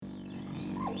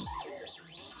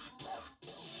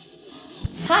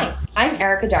Hi, I'm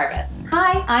Erica Jarvis.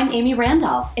 Hi, I'm Amy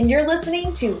Randolph. And you're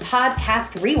listening to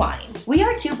Podcast Rewind. We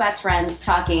are two best friends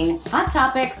talking hot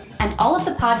topics and all of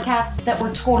the podcasts that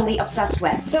we're totally obsessed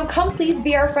with. So come please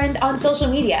be our friend on social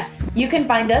media. You can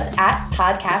find us at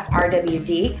Podcast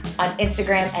RWD on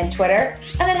Instagram and Twitter,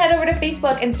 and then head over to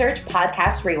Facebook and search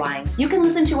Podcast Rewind. You can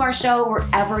listen to our show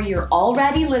wherever you're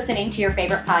already listening to your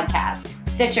favorite podcast.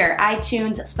 Stitcher,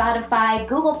 iTunes, Spotify,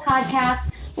 Google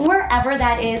Podcasts, wherever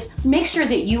that is. Make sure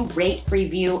that you rate,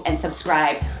 review, and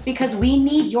subscribe because we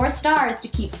need your stars to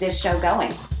keep this show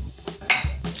going.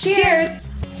 Cheers!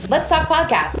 Let's talk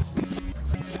podcasts.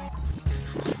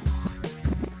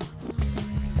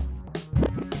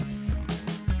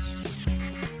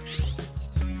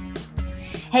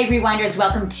 Hey Rewinders,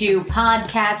 welcome to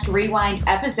Podcast Rewind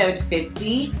episode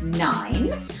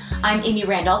 59. I'm Amy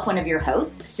Randolph, one of your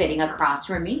hosts. Sitting across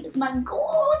from me is my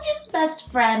gorgeous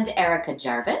best friend, Erica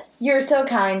Jarvis. You're so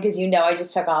kind because you know I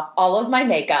just took off all of my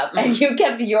makeup and you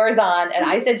kept yours on. And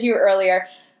I said to you earlier,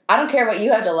 I don't care what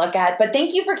you have to look at, but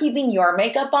thank you for keeping your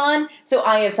makeup on so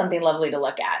I have something lovely to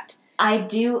look at.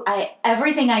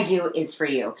 Everything I do is for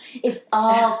you. It's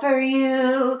all for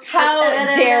you. How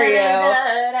dare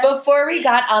you? Before we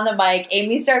got on the mic,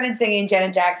 Amy started singing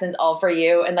Janet Jackson's All For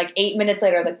You, and like 8 minutes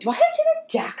later, I was like, do I have Janet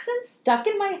Jackson stuck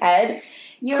in my head?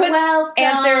 You're Quick welcome.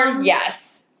 answer,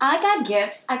 yes. I got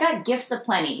gifts. I got gifts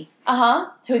aplenty. Uh-huh.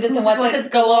 Who's it and what's it's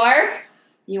galore?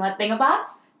 You want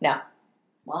thingamabobs? No.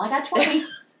 Well, I got 20.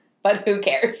 But who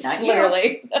cares? Not you.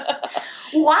 Literally.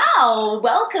 Wow.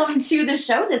 Welcome to the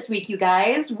show this week, you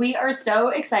guys. We are so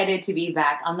excited to be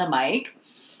back on the mic.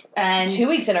 And 2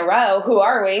 weeks in a row. Who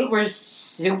are we? We're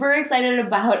super excited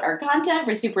about our content.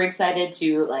 We're super excited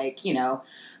to,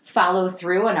 follow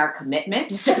through on our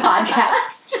commitments to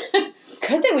podcast.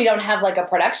 Good thing we don't have like a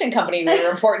production company we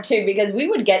report to because we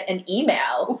would get an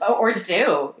email. Or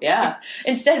do, yeah.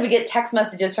 Instead, we get text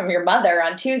messages from your mother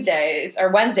on Tuesdays or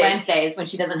Wednesdays. Wednesdays when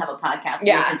she doesn't have a podcast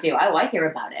to listen to. Oh, I hear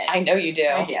about it. I know you do.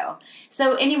 I do.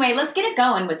 So anyway, let's get it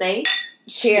going with a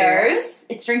cheers.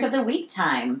 It's drink of the week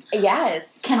time.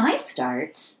 Yes. Can I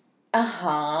start?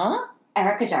 Uh-huh.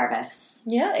 Erica Jarvis.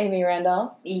 Yeah, Amy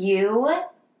Randolph. You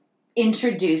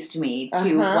introduced me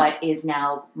to what is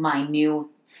now my new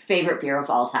favorite beer of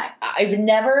all time. I've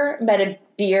never met a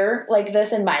beer like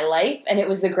this in my life, and it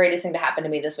was the greatest thing to happen to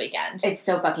me this weekend. It's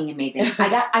so fucking amazing. I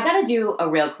got to do a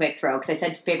real quick throw because I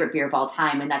said favorite beer of all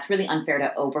time, and that's really unfair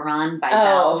to Oberon by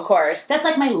Bell's. Oh, of course. That's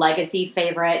like my legacy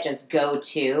favorite, just go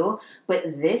to.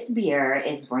 But this beer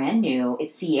is brand new.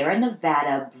 It's Sierra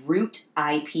Nevada Brut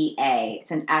IPA.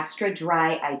 It's an extra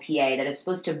dry IPA that is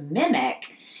supposed to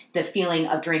mimic the feeling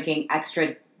of drinking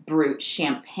extra brut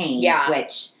champagne,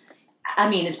 which, I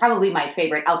mean, is probably my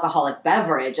favorite alcoholic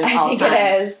beverage of all time.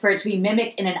 It is. For it to be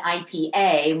mimicked in an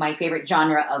IPA, my favorite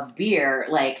genre of beer,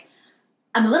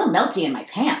 I'm a little melty in my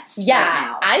pants right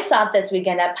now. I saw it this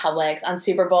weekend at Publix on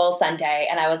Super Bowl Sunday,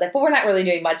 and I was like, well, we're not really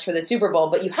doing much for the Super Bowl,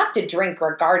 but you have to drink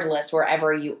regardless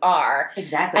wherever you are.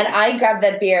 Exactly. And I grabbed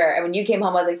that beer, and when you came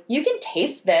home, I was like, you can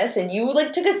taste this, and you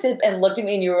took a sip and looked at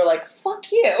me, and you were like,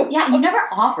 fuck you. Yeah, you never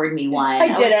offered me one.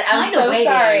 I didn't. I'm so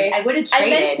sorry. I would have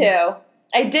traded. I meant to.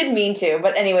 I did mean to,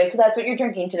 but anyway, so that's what you're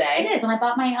drinking today. It is, and I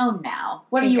bought my own now.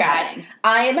 What Congrats. are you having?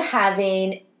 I am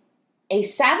having a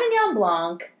Sauvignon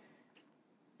Blanc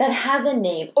that has a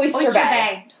name. Oyster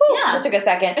Bay. Whew, yeah. That took a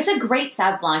second. It's a great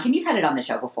Sauv Blanc, and you've had it on the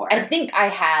show before. I think I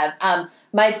have.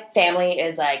 My family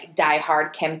is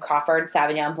diehard Kim Crawford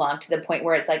Sauvignon Blanc to the point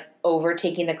where it's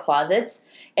overtaking the closets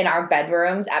in our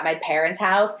bedrooms at my parents'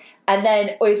 house. And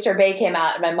then Oyster Bay came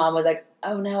out, and my mom was like,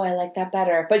 oh no, I like that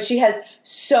better. But she has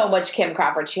so much Kim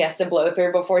Crawford she has to blow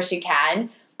through before she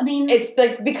can. I mean, it's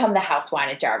become the house wine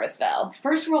at Jarvisville.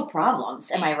 First world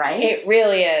problems, am I right? It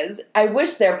really is. I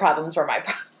wish their problems were my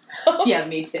problems. Yeah,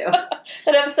 me too.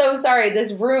 And I'm so sorry,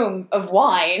 this room of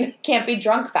wine can't be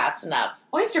drunk fast enough.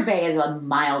 Oyster Bay is a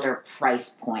milder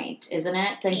price point, isn't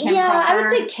it, than Kim Crawford? I would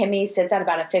say Kimmy sits at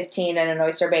about a 15 and an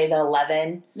Oyster Bay is at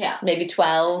 11. Yeah. Maybe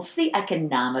 12. It's the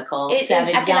economical It is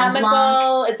Sauvignon economical.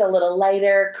 Blanc. It's a little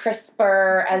lighter,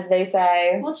 crisper, as they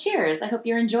say. Well, cheers. I hope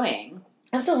you're enjoying.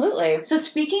 Absolutely. So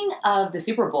speaking of the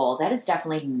Super Bowl, that is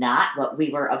definitely not what we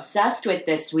were obsessed with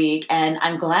this week, and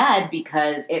I'm glad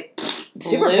because it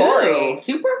Super boring.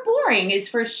 Super boring is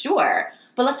for sure.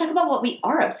 But let's talk about what we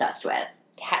are obsessed with.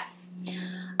 Yes.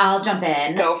 I'll jump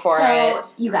in. Go for it.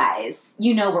 So, you guys,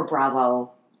 we're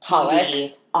Bravo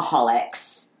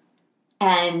TV-aholics.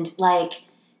 And,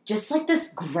 just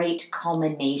this great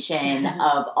culmination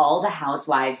of all the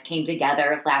housewives came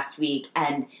together last week,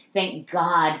 and thank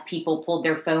God people pulled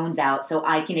their phones out so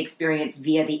I can experience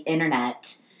via the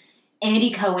internet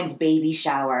Andy Cohen's baby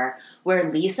shower,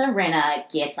 where Lisa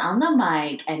Rinna gets on the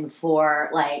mic and for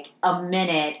like a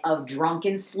minute of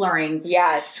drunken slurring,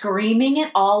 Yes. screaming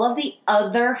at all of the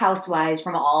other housewives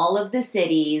from all of the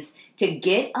cities to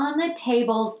get on the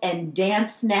tables and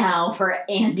dance now for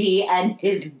Andy and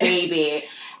his baby.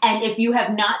 And if you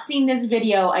have not seen this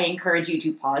video, I encourage you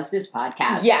to pause this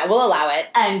podcast. Yeah, we'll allow it.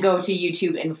 And go to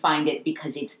YouTube and find it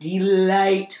because it's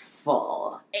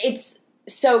delightful. It's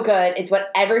so good. It's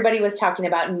what everybody was talking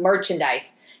about.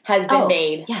 Merchandise has been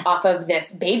made off of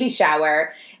this baby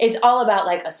shower. It's all about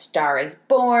like A Star is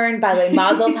Born. By the way,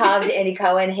 Mazel Tov to Andy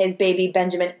Cohen. His baby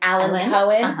Benjamin Allen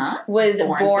Cohen was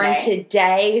born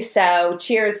today. So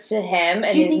cheers to him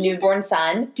and his newborn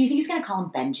son. Do you think he's going to call him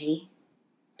Benji?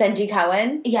 Benji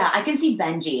Cohen? Yeah, I can see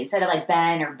Benji instead of like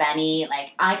Ben or Benny.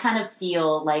 Like I kind of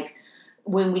feel like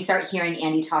when we start hearing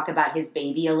Andy talk about his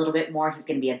baby a little bit more, he's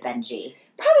going to be a Benji.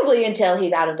 Probably until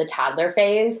he's out of the toddler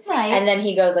phase. Right. And then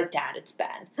he goes like, Dad, it's Ben.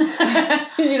 You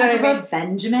know what I mean?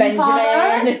 Benjamin.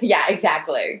 Father? Yeah,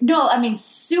 exactly. No, I mean,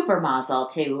 super mazel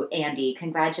to Andy.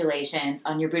 Congratulations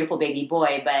on your beautiful baby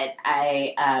boy. But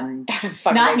I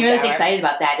not nearly as excited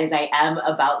about that as I am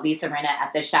about Lisa Rinna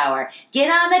at the shower. Get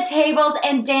on the tables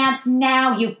and dance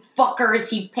now, you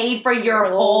fuckers. He paid for your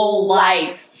whole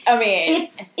life. I mean,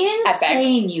 it's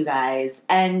insane, you guys.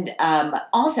 And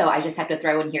also, I just have to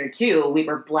throw in here, too, we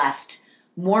were blessed,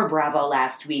 more bravo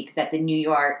last week, that the New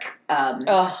York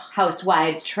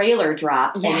Housewives trailer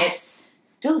dropped. Yes. And it's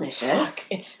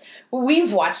delicious.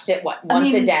 We've watched it,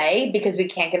 once a day because we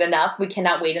can't get enough. We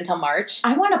cannot wait until March.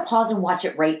 I want to pause and watch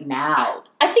it right now.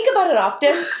 I think about it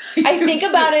often. I think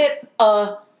about it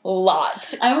a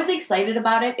lot. I was excited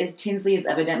about it as Tinsley is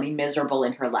evidently miserable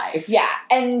in her life. Yeah,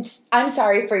 and I'm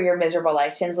sorry for your miserable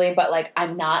life, Tinsley, but like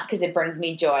I'm not because it brings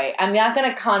me joy. I'm not going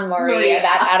to con Maria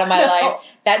that out of my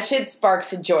life. That shit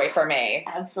sparks joy for me.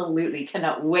 Absolutely.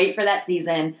 Cannot wait for that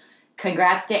season.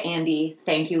 Congrats to Andy.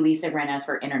 Thank you, Lisa Rinna,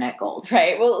 for Internet Gold.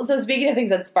 Right. Well, so speaking of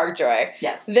things that spark joy,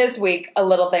 yes. This week a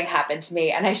little thing happened to me,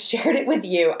 and I shared it with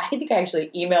you. I think I actually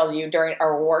emailed you during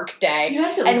our work day. You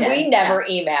absolutely did. We never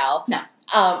email. No.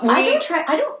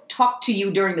 I don't talk to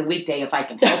you during the weekday if I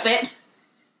can help it.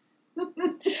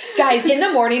 Guys, in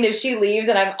the morning, if she leaves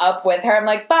and I'm up with her, I'm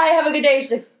like, bye, have a good day.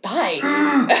 She's like, bye.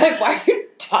 I'm like, why are you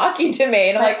talking to me?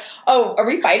 And I'm like, oh, are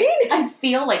we fighting? I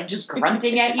feel like just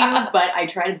grunting at you, but I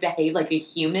try to behave like a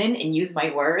human and use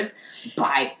my words.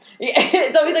 Bye.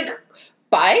 It's always like,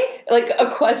 bye? Like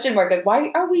a question mark. Like,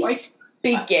 why are we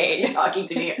speaking? You're talking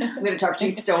to me. I'm going to talk to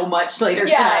you so much later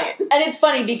tonight. And it's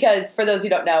funny because, for those who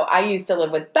don't know, I used to live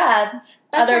with Beth,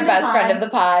 other best friend of the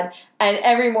pod, and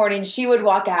every morning she would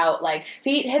walk out, like,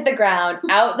 feet hit the ground,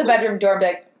 out the bedroom door, and be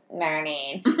like,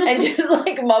 morning, and just,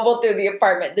 like, mumble through the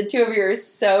apartment. The two of you are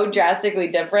so drastically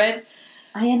different.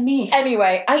 I am me.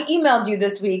 Anyway, I emailed you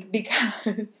this week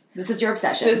because... This is your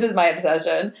obsession. This is my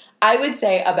obsession. I would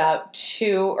say about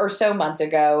 2 or so months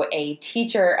ago, a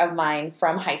teacher of mine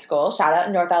from high school, shout out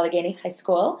North Allegheny High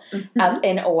School, up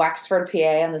in Wexford, PA,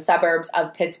 in the suburbs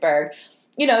of Pittsburgh,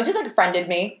 just like friended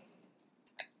me.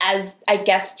 As I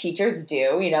guess teachers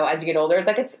do, as you get older, it's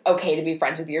like it's okay to be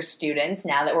friends with your students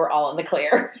now that we're all in the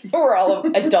clear. We're all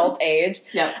of adult age.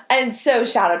 Yep. And so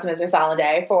shout out to Mr.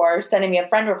 Soliday for sending me a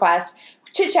friend request.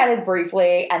 Chit-chatted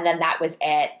briefly, and then that was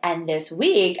it. And this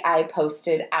week, I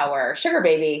posted our Sugar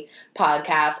Baby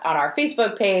podcast on our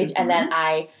Facebook page, and then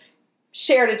I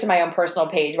shared it to my own personal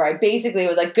page where I basically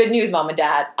was like, good news, Mom and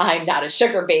Dad, I'm not a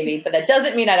sugar baby, but that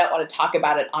doesn't mean I don't want to talk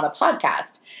about it on a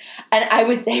podcast. And I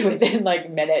would say within like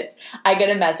minutes, I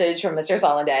get a message from Mr.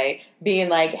 Soliday being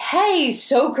like, hey,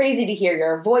 so crazy to hear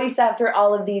your voice after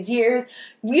all of these years.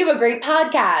 We have a great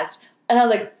podcast. And I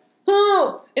was like,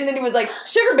 oh, and then he was like,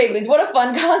 sugar babies, what a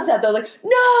fun concept. I was like,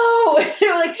 no, and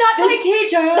it was like, not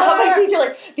my teacher,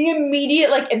 like the immediate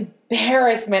like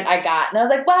embarrassment I got. And I was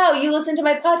like, wow, you listened to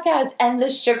my podcast and the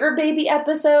sugar baby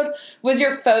episode was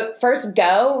your first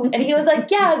go? And he was like,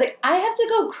 yeah. I was like, I have to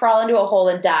go crawl into a hole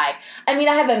and die. I mean,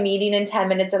 I have a meeting in 10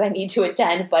 minutes that I need to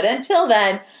attend, but until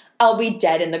then, I'll be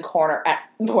dead in the corner at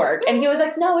work. And he was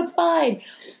like, no, it's fine.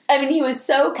 I mean, he was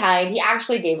so kind. He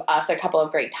actually gave us a couple of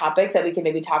great topics that we can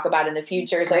maybe talk about in the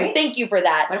future. So thank you for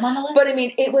that. Put them on the list. But I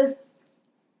mean,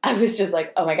 I was just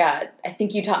like, oh my God, I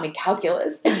think you taught me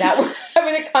calculus. And now we're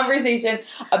having a conversation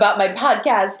about my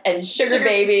podcast and sugar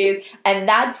babies. And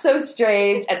that's so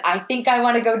strange. And I think I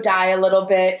want to go die a little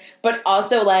bit. But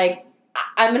also like,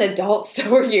 I'm an adult,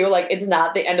 so are you. Like, it's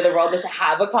not the end of the world just to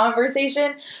have a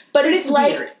conversation. But it's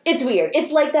like, weird. It's weird.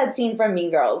 It's like that scene from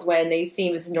Mean Girls when they see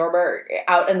Mrs. Norbert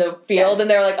out in the field and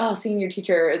they're like, oh, seeing your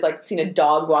teacher is like seeing a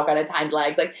dog walk on its hind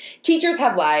legs. Like, teachers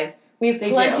have lives. We have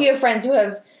plenty of friends who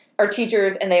have are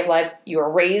teachers and they have lives. You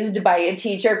are raised by a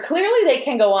teacher. Clearly they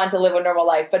can go on to live a normal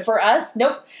life. But for us,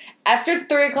 nope. After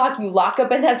 3 o'clock, you lock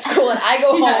up in that school and I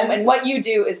go Yes. home and what you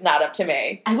do is not up to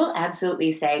me. I will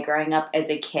absolutely say, growing up as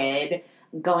a kid,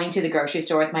 going to the grocery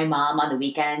store with my mom on the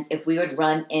weekends, if we would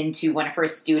run into one of her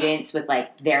students with,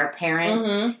 like, their parents,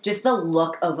 just the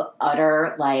look of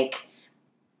utter, like,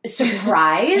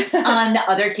 surprise on the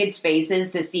other kids'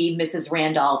 faces to see Mrs.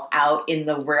 Randolph out in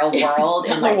the real world.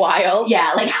 In the wild.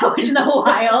 Yeah, like out in the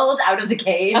wild, out of the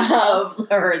cage of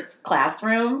her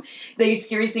classroom. They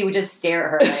seriously would just stare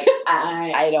at her like,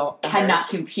 I cannot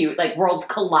compute. Like, worlds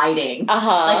colliding. Like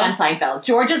on Seinfeld.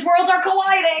 George's worlds are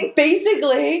colliding!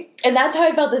 Basically. And that's how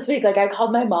I felt this week. Like, I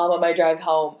called my mom on my drive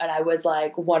home, and I was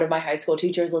like, one of my high school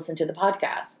teachers listened to the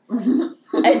podcast.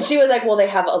 And she was like, well, they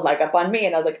have a leg up on me.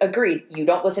 And I was like, agreed. You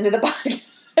don't listen to the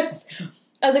podcast.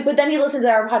 I was like, but then he listened to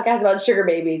our podcast about sugar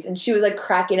babies. And she was like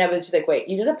cracking up. And she's like, wait,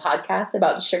 you did a podcast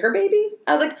about sugar babies?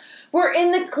 I was like, we're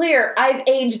in the clear. I've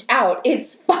aged out.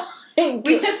 It's fine.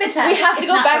 We took the test. We have to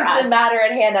It's go not back for to us. the matter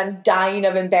at hand. I'm dying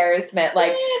of embarrassment.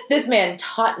 Like, this man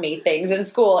taught me things in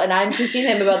school, and I'm teaching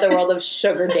him about the world of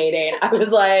sugar dating. I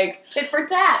was like, tit for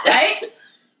tat, right?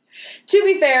 to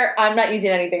be fair, I'm not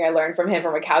using anything I learned from him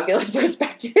from a calculus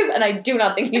perspective, and I do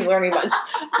not think he's learning much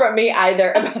from me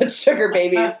either about sugar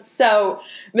babies. So,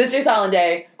 Mr.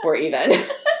 Solanday, we're even.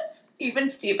 Even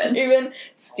Steven. Even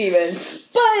Steven.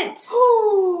 But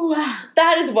Ooh.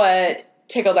 that is what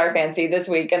tickled our fancy this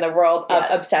week in the world of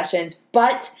obsessions.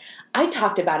 But I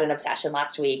talked about an obsession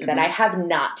last week that I have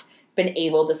not been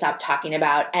able to stop talking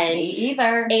about. And Me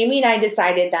either. Amy and I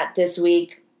decided that this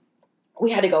week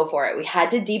we had to go for it. We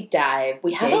had to deep dive.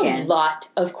 We have Dig a in. lot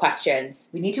of questions.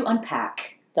 We need to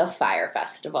unpack. The Fire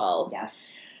Festival. Yes.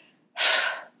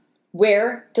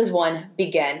 Where does one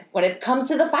begin when it comes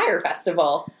to the Fire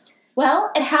Festival?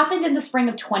 Well, it happened in the spring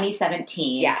of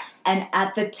 2017. Yes. And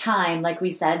at the time, like we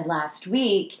said last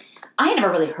week, I had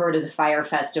never really heard of the Fire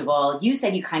Festival. You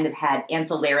said you kind of had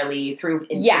ancillarily through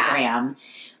Instagram. Yeah.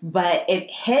 But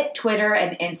it hit Twitter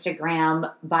and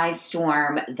Instagram by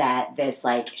storm that this,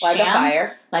 like Like a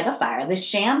fire. Like a fire. The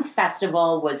Sham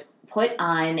Festival was put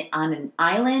on an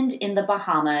island in the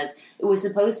Bahamas. It was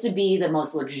supposed to be the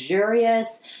most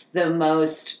luxurious, the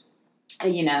most,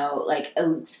 like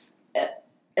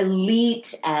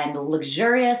elite and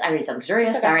luxurious. I already said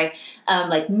luxurious, Okay. sorry.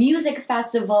 Like music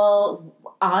festival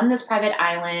on this private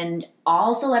island.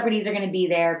 All celebrities are going to be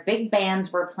there. Big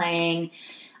bands were playing.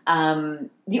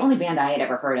 The only band I had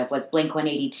ever heard of was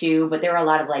Blink-182, but there were a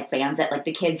lot of like bands that like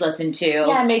the kids listened to.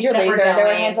 Yeah, Major that were Lazer. There were a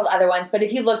going. handful of other ones. But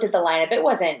if you looked at the lineup, it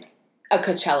wasn't a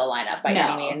Coachella lineup by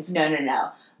any means.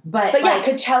 No. But But yeah, like,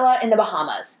 Coachella in the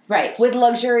Bahamas. right. With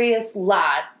luxurious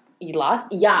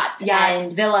yachts,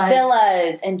 and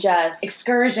villas, and just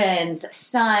excursions,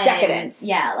 sun, decadence.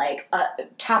 Yeah, like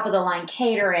top of the line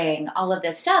catering, all of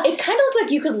this stuff. It kind of looked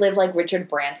like you could live like Richard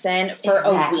Branson for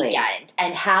Exactly. a weekend,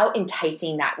 and how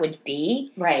enticing that would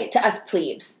be Right. to us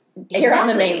plebes here on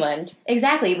the Exactly. mainland.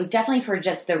 Exactly. It was definitely for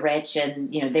just the rich,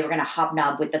 and they were going to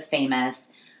hobnob with the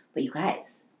famous. But you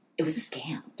guys, it was a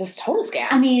scam. Just total scam.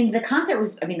 I mean, the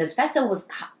festival was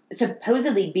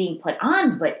supposedly being put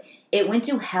on, but it went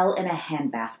to hell in a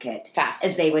handbasket, Fast.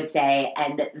 as they would say.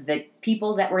 And the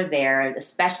people that were there,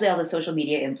 especially all the social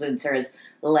media influencers,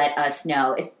 let us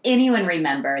know. If anyone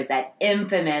remembers that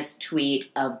infamous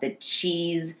tweet of the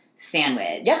cheese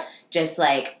sandwich. Yep. Just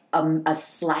like a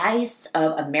slice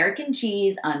of American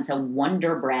cheese on some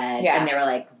Wonder Bread. Yeah. And they were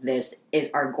like, this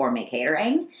is our gourmet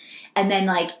catering. And then,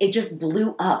 like, it just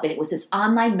blew up. And it was this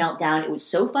online meltdown. It was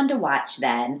so fun to watch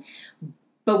then.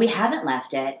 But we haven't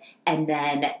left it. And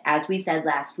then, as we said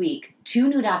last week, 2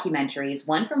 new documentaries,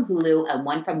 one from Hulu and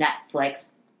one from Netflix,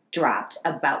 dropped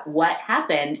about what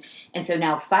happened. And so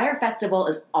now Fire Festival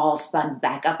is all spun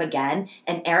back up again.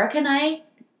 And Eric and I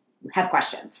have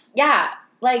questions. Yeah.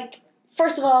 Like,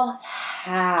 first of all,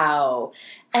 how?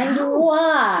 And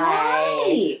why?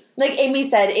 Right. Like Amy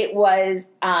said, it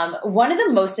was one of the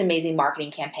most amazing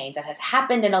marketing campaigns that has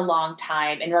happened in a long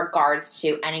time in regards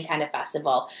to any kind of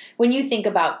festival. When you think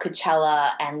about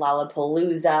Coachella and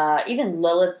Lollapalooza, even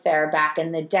Lilith Fair back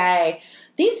in the day,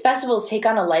 these festivals take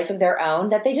on a life of their own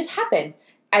that they just happen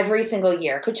every single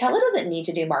year. Coachella doesn't need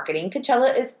to do marketing.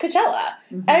 Coachella is Coachella.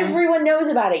 Mhm. Everyone knows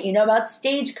about it. You know about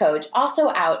Stagecoach, also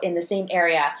out in the same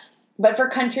area. But for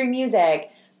country music,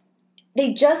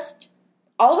 they just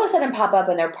all of a sudden pop up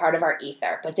and they're part of our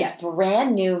ether. But this Yes.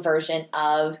 brand new version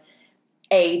of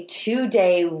a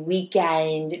 2-day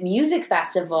weekend music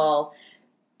festival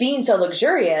being so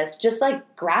luxurious just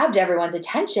like grabbed everyone's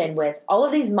attention with all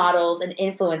of these models and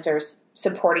influencers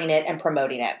supporting it and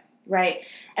promoting it. Right.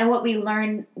 And what we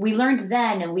learned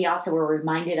then, and we also were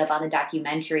reminded of on the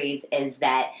documentaries, is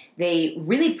that they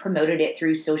really promoted it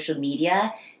through social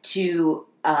media to,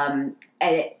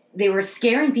 they were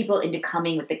scaring people into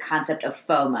coming with the concept of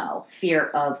FOMO, fear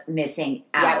of missing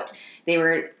out. Yep. They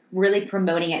were really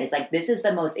promoting it as like, this is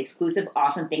the most exclusive,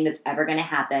 awesome thing that's ever going to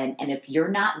happen. And if you're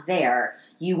not there,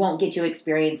 you won't get to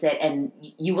experience it and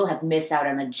you will have missed out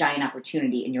on a giant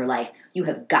opportunity in your life. You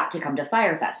have got to come to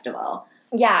Fyre Festival.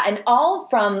 Yeah, and all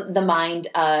from the mind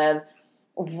of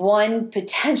one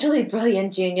potentially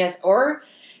brilliant genius or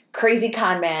crazy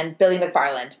con man, Billy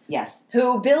McFarland. Yes.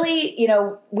 Who Billy,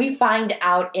 we find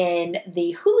out in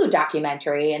the Hulu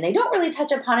documentary, and they don't really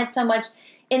touch upon it so much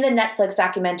in the Netflix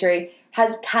documentary,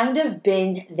 has kind of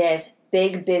been this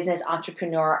big business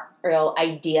entrepreneurial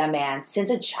idea man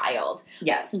since a child.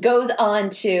 Yes. Goes on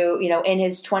to, in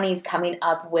his 20s coming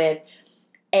up with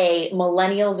a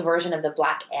millennials version of the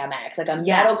Black Amex, like a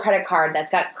metal credit card that's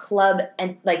got club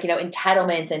and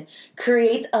entitlements, and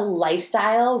creates a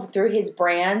lifestyle through his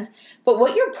brands. But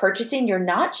what you're purchasing, you're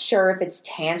not sure if it's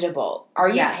tangible. Are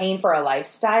you paying for a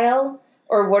lifestyle?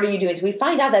 Or what are you doing? So we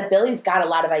find out that Billy's got a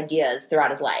lot of ideas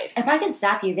throughout his life. If I can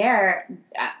stop you there,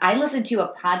 I listened to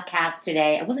a podcast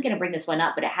today. I wasn't going to bring this one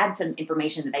up, but it had some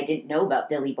information that I didn't know about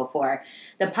Billy before.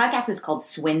 The podcast was called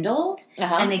Swindled,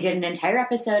 and they did an entire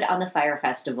episode on the Fyre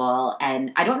Festival.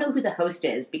 And I don't know who the host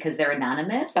is because they're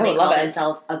anonymous. Oh, they call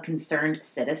themselves a concerned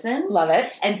citizen. Love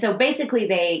it. And so basically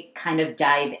they kind of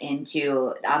dive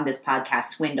into, on this podcast,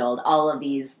 Swindled, all of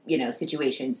these,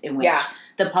 situations in which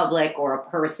the public or a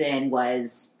person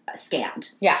was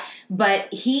scammed. Yeah.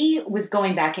 But he was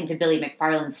going back into Billy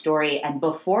McFarland's story, and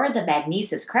before the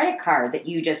Magnesis credit card that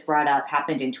you just brought up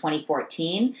happened in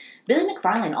 2014, Billy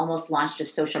McFarland almost launched a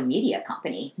social media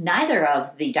company. Neither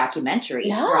of the documentaries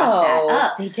brought that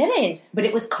up. They didn't. But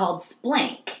it was called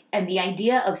Splink. And the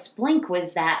idea of Splink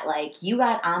was that, like, you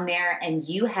got on there and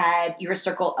you had your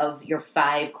circle of your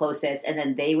 5 closest, and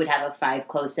then they would have a 5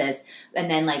 closest,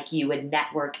 and then, like, you would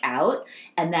network out.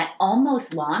 And that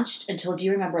almost launched until, do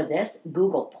you remember this?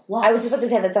 Google Plus. I was just about to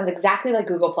say, that sounds exactly like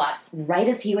Google Plus. Right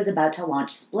as he was about to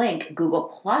launch Splink, Google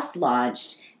Plus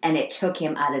launched, and it took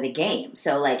him out of the game.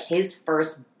 So, like, his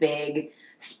first big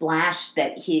splash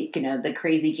that he, the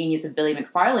crazy genius of Billy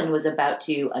McFarland was about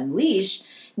to unleash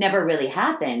never really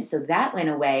happened. So that went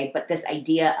away. But this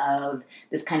idea of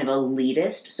this kind of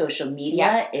elitist social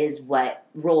media is what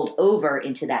rolled over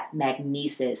into that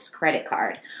Magnesis credit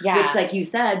card, which, like you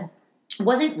said,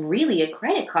 wasn't really a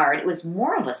credit card. It was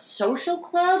more of a social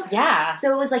club. Yeah.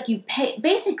 So it was like you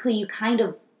kind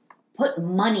of put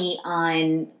money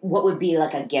on what would be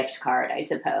like a gift card, I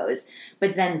suppose.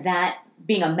 But then that,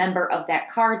 being a member of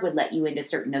that card would let you into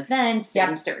certain events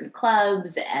and certain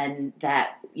clubs, and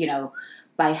that,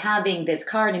 by having this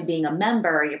card and being a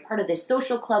member, you're part of this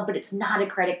social club, but it's not a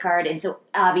credit card. And so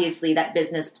obviously that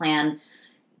business plan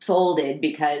folded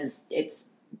because it's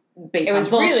based on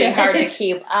bullshit. It was really hard to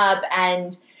keep up.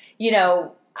 And,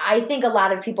 I think a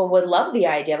lot of people would love the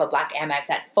idea of a Black Amex,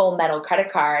 that full metal credit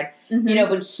card,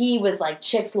 but he was like,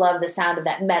 chicks love the sound of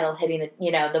that metal hitting the,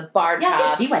 the bar top. I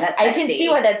can see why that's sexy. I can see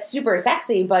why that's super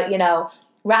sexy, but,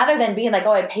 rather than being like,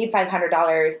 oh, I paid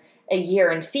 $500 a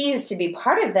year in fees to be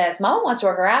part of this, Mama wants to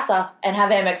work her ass off and have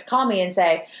Amex call me and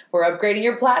say, we're upgrading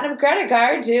your platinum credit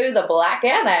card to the Black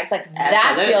Amex. Like,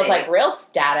 that feels like real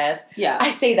status. Yeah. I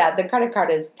say that. The credit card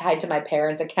is tied to my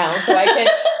parents' account, so I can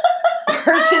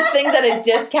purchase things at a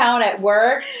discount at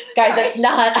work. Guys,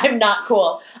 I'm not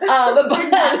cool. But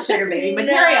not sugar baby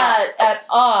material. Not at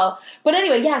all. But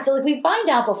anyway, so like we find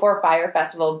out before Fyre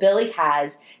Festival, Billy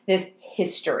has this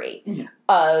history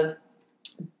of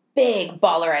big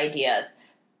baller ideas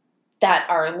that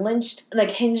are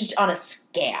hinged on a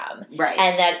scam. Right.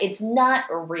 And that it's not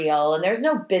real and there's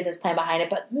no business plan behind it.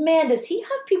 But man, does he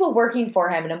have people working for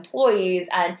him and employees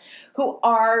and who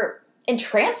are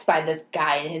entranced by this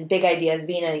guy and his big ideas,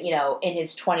 being in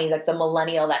his 20s, like the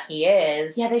millennial that he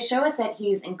is. Yeah, they show us that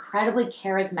he's incredibly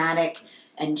charismatic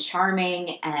and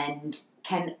charming and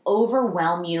can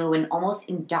overwhelm you and almost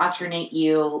indoctrinate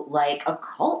you like a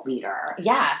cult leader.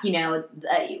 Yeah.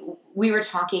 We were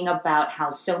talking about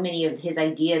how so many of his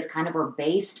ideas kind of were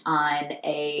based on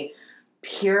a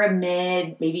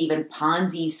pyramid, maybe even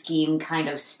Ponzi scheme kind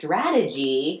of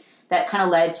strategy that kind of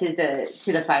led to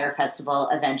the Fyre Festival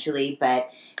eventually. But,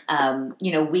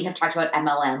 we have talked about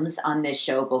MLMs on this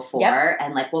show before,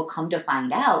 and we'll come to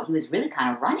find out he was really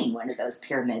kind of running one of those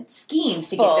pyramid schemes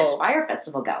to get this Fyre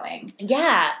Festival going.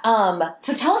 Yeah.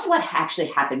 So tell us what actually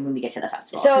happened when we get to the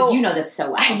festival, because you know this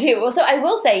so well. I do. Well, so I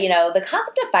will say, the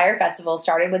concept of Fyre Festival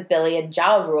started with Billy and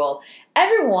Ja Rule.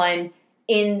 Everyone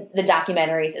in the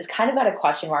documentaries is kind of got a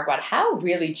question mark about how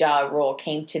really Ja Rule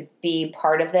came to be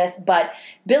part of this. But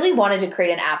Billy wanted to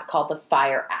create an app called the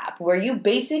Fire app, where you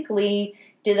basically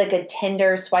did like a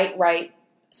Tinder swipe right,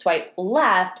 swipe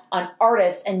left on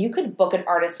artists, and you could book an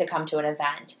artist to come to an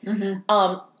event.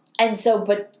 And so,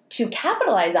 but to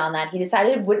capitalize on that, he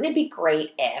decided, wouldn't it be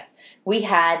great if we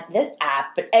had this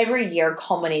app, but every year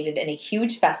culminated in a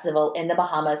huge festival in the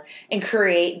Bahamas and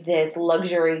create this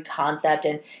luxury concept,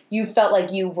 and you felt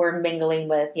like you were mingling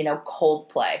with,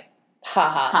 Coldplay.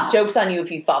 Haha. Joke's on you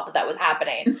if you thought that was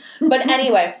happening. But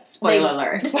anyway. Spoiler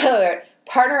alert.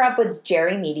 Partner up with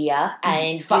Jerry Media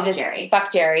and Fuck do this. Jerry.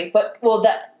 Fuck Jerry. But,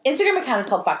 the Instagram account is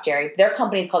called Fuck Jerry. Their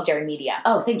company is called Jerry Media.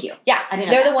 Oh, thank you. Yeah. I didn't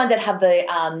know They're that. the ones that have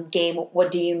the game,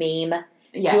 What Do You Meme?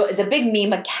 Yes. It's a big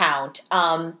meme account.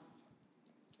 Kind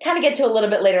of get to a little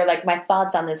bit later, like my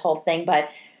thoughts on this whole thing, but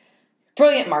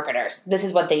brilliant marketers. This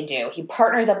is what they do. He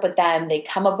partners up with them. They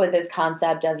come up with this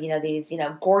concept of, these,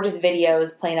 gorgeous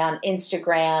videos playing on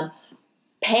Instagram,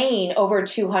 paying over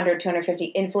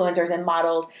 250 influencers and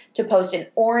models to post an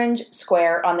orange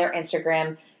square on their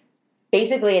Instagram,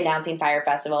 basically announcing Fire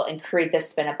Festival and create this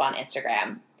spin up on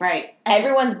Instagram. Right.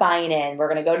 Everyone's buying in. We're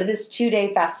going to go to this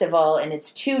 2-day festival, and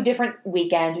it's 2 different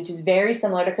weekends, which is very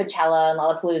similar to Coachella and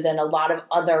Lollapalooza and a lot of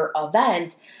other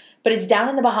events. But it's down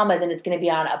in the Bahamas, and it's going to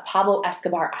be on a Pablo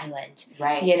Escobar island.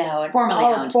 Right. And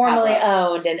Formerly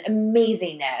owned, and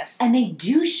amazingness. And they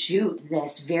do shoot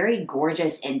this very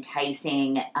gorgeous,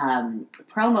 enticing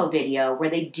promo video where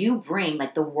they do bring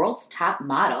like the world's top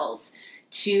models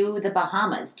to the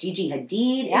Bahamas. Gigi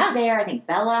Hadid is there. I think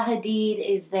Bella Hadid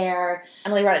is there.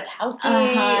 Emily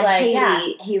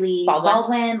Ratajkowski. Haley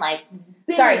Baldwin. Like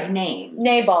big names.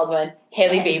 Nay Baldwin.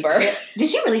 Haley Bieber. Did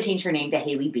she really change her name to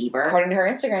Haley Bieber? According to her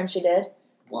Instagram, she did.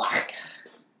 Blah.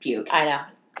 Puke. I know.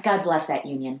 God bless that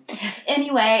union.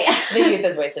 Anyway. The youth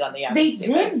is wasted on the young. They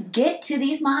did get to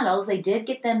these models. They did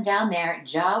get them down there.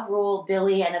 Ja Rule,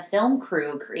 Billy, and a film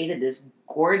crew created this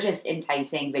gorgeous,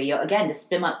 enticing video, again, to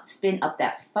spin up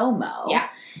that FOMO. Yeah.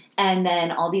 And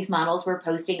then all these models were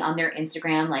posting on their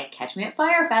Instagram, like, catch me at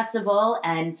Fire Festival,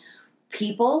 and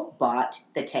people bought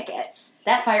the tickets.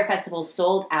 That Fire Festival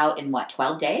sold out in,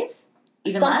 12 days?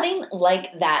 Even something less?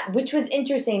 like that, which was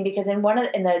interesting because in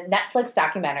the Netflix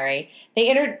documentary,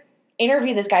 they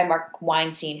interviewed this guy, Mark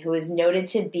Weinstein, who is noted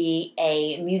to be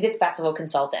a music festival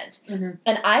consultant. Mm-hmm.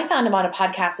 And I found him on a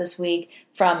podcast this week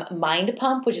from Mind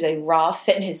Pump, which is a raw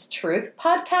fitness truth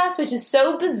podcast, which is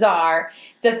so bizarre.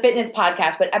 It's a fitness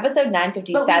podcast, but episode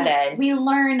 957. But we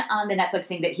learn on the Netflix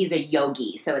thing that he's a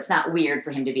yogi, so it's not weird for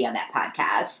him to be on that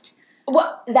podcast.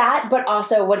 Well, that, but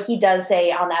also what he does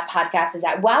say on that podcast is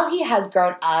that while he has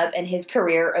grown up in his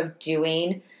career of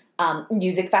doing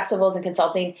music festivals and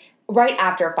consulting, right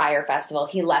after Fire Festival,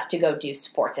 he left to go do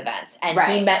sports events. And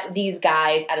he met these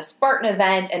guys at a Spartan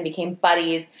event and became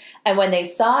buddies. And when they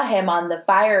saw him on the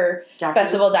Fire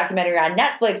Festival documentary on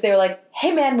Netflix, they were like,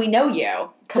 hey, man, we know you.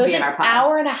 So it's an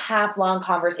hour-and-a-half long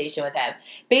conversation with him.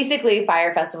 Basically,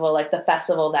 Fire Festival, like the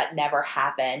festival that never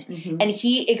happened. Mm-hmm. And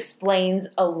he explains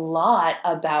a lot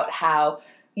about how,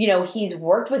 he's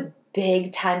worked with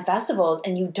big-time festivals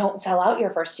and you don't sell out your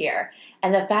first year.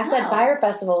 And the fact that Fire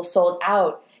Festival sold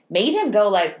out made him go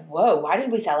like, whoa, why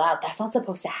did we sell out? That's not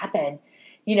supposed to happen.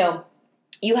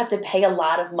 You have to pay a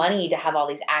lot of money to have all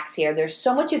these acts here. There's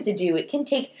so much you have to do. It can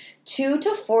take 2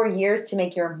 to 4 years to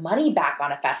make your money back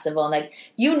on a festival. And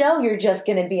you're just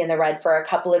going to be in the red for a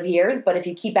couple of years, but if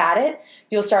you keep at it,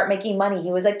 you'll start making money.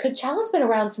 He was like, Coachella's been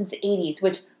around since the 80s,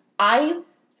 which in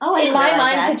my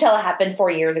mind, Coachella happened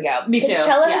 4 years ago. Me too.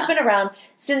 Coachella has been around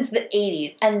since the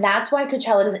 80s, and that's why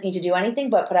Coachella doesn't need to do anything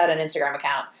but put out an Instagram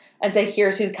account and say,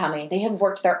 here's who's coming. They have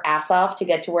worked their ass off to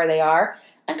get to where they are,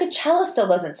 and Coachella still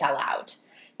doesn't sell out.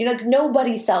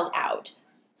 Nobody sells out.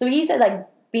 So he said,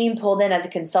 being pulled in as a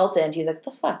consultant, he's like,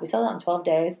 the fuck? We sold out in 12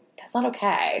 days? That's not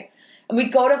okay. And we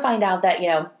go to find out that,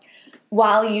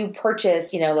 while you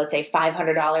purchase, let's say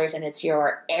 $500 and it's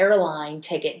your airline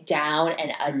ticket down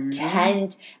and a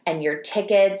tent and your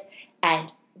tickets,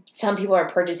 and some people are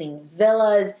purchasing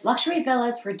villas. Luxury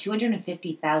villas for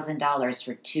 $250,000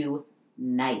 for 2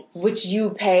 nights. Which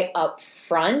you pay up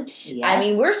front. Yes. I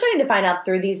mean, we're starting to find out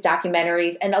through these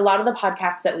documentaries and a lot of the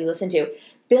podcasts that we listen to,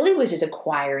 Billy was just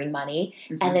acquiring money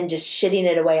and then just shitting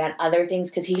it away on other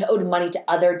things because he owed money to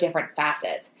other different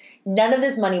facets. None of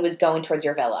this money was going towards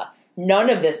your villa. None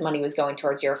of this money was going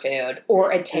towards your food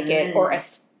or a ticket or a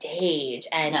stage.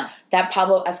 And that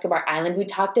Pablo Escobar island we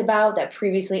talked about, that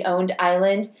previously owned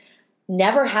island,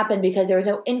 never happened because there was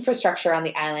no infrastructure on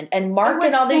the island. And Mark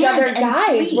and all these other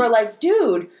guys were like,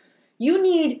 dude, you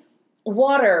need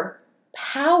water,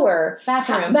 power,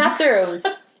 bathrooms.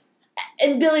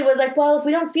 And Billy was like, well, if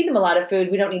we don't feed them a lot of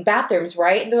food, we don't need bathrooms,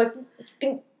 right? And they're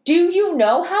like, do you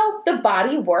know how the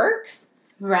body works?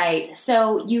 Right.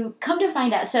 So you come to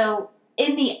find out. So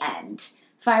in the end,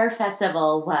 Fire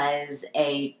Festival was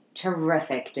a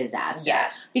terrific disaster.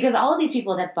 Yes. Because all of these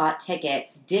people that bought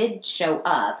tickets did show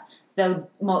up, though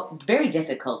very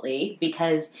difficultly,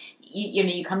 because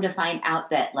you come to find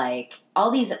out that like all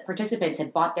these participants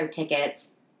had bought their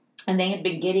tickets and they had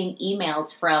been getting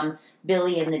emails from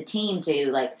Billy and the team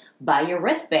to like buy your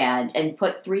wristband and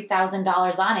put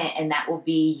 $3,000 on it, and that will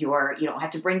be your. You don't have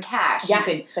to bring cash. Yes,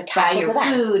 You it's a can buy cashless your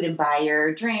event. food and buy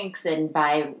your drinks and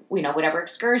buy whatever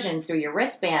excursions through your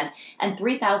wristband. And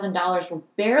 $3,000 will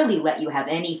barely let you have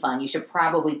any fun. You should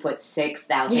probably put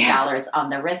 $6,000 on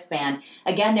the wristband.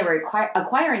 Again, they were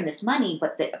acquiring this money,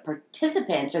 but the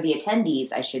participants or the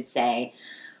attendees, I should say,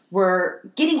 were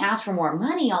getting asked for more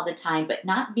money all the time, but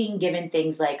not being given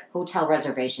things like hotel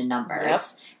reservation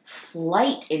numbers,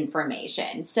 flight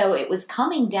information. So it was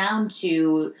coming down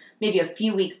to maybe a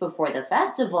few weeks before the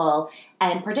festival,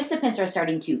 and participants are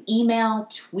starting to email,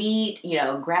 tweet,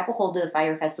 grab a hold of the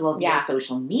Fire Festival via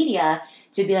social media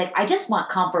to be like, I just want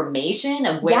confirmation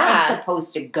of where I'm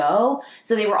supposed to go.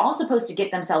 So they were all supposed to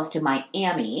get themselves to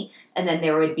Miami, and then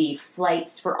there would be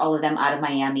flights for all of them out of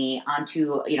Miami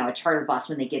onto, a charter bus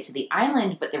when they get to the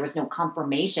island, but there was no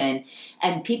confirmation.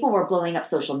 And people were blowing up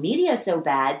social media so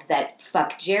bad that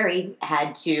Fuck Jerry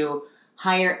had to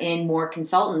hire in more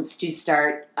consultants to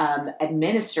start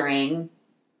administering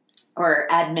or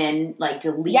admin, like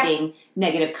deleting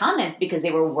negative comments, because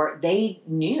they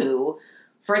knew,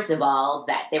 first of all,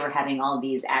 that they were having all of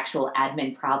these actual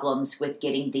admin problems with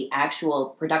getting the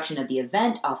actual production of the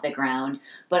event off the ground.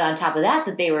 But on top of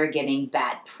that they were getting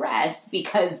bad press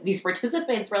because these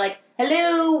participants were like,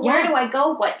 hello, where do I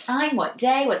go? What time? What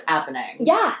day? What's happening?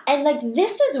 Yeah. And like,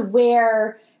 this is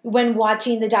where, when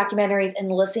watching the documentaries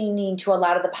and listening to a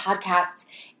lot of the podcasts,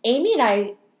 Amy and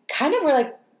I kind of were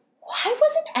like, why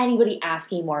wasn't anybody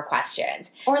asking more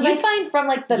questions? Or you find from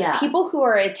like the people who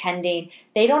are attending,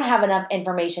 they don't have enough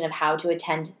information of how to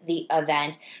attend the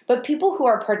event. But people who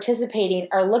are participating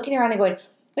are looking around and going,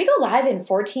 we go live in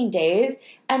 14 days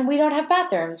and we don't have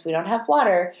bathrooms. We don't have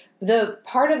water. The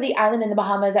part of the island in the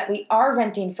Bahamas that we are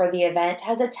renting for the event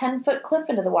has a 10-foot cliff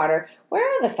into the water. Where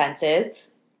are the fences?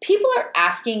 People are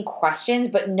asking questions,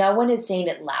 but no one is saying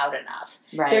it loud enough.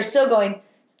 Right. They're still going,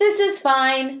 this is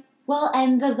fine. Well,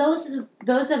 and those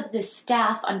of the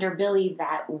staff under Billy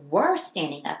that were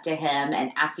standing up to him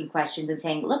and asking questions and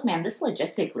saying, look, man, this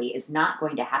logistically is not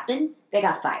going to happen, they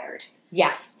got fired.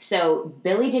 Yes. So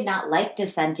Billy did not like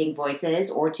dissenting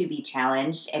voices or to be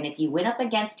challenged, and if you went up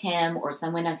against him or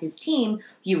someone of his team,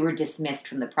 you were dismissed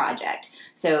from the project.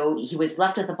 So he was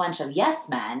left with a bunch of yes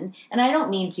men, and I don't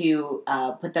mean to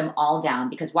put them all down,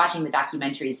 because watching the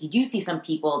documentaries, you do see some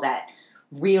people that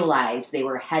realized they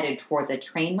were headed towards a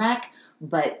train wreck,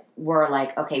 but were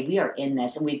like, okay, we are in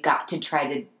this and we've got to try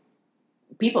to,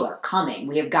 people are coming.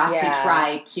 We have got to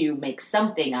try to make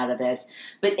something out of this.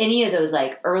 But any of those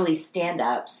like early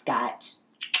stand-ups got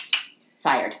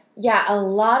fired. Yeah, a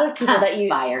lot of people that you...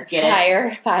 Fired.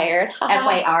 Fired. Fired.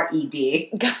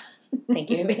 Thank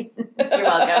you, Amy. You're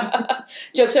welcome.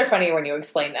 Jokes are funny when you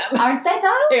explain them. Aren't they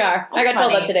though? They are. I got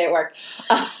told funny. that today at work.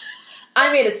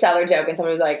 I made a stellar joke and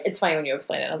somebody was like, it's funny when you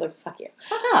explain it. I was like, fuck you.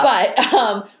 Fuck off.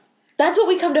 But that's what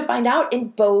we come to find out in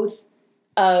both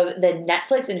of the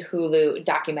Netflix and Hulu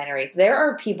documentaries. There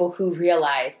are people who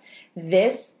realize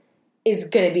this is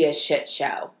going to be a shit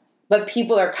show. But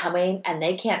people are coming and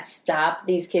they can't stop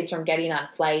these kids from getting on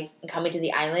flights and coming to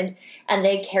the island. And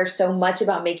they care so much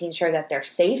about making sure that they're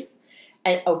safe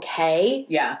and okay.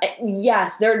 Yeah.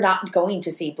 Yes, they're not going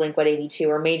to see Blink-182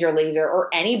 or Major Lazer or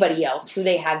anybody else who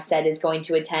they have said is going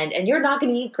to attend. And you're not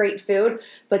going to eat great food,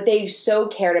 but they so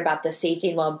cared about the safety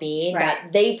and well-being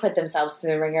that they put themselves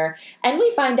through the ringer. And we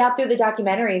find out through the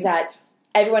documentaries that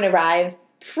everyone arrives,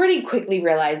 pretty quickly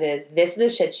realizes this is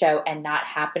a shit show and not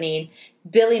happening.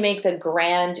 Billy makes a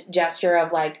grand gesture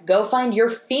of like, go find your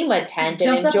FEMA tent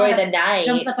and enjoy the night.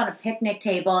 Jumps up on a picnic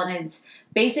table and it's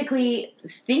basically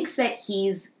thinks that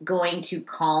he's going to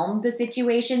calm the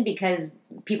situation because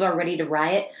people are ready to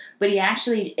riot, but he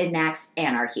actually enacts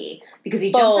anarchy because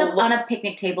he jumps up on a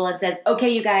picnic table and says, okay,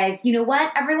 you guys, you know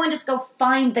what? Everyone just go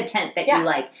find the tent that you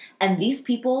like. And these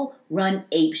people run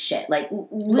ape shit. Like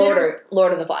Lord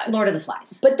of the Flies. Lord of the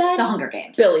Flies. But then The Hunger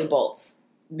Games. Billy bolts.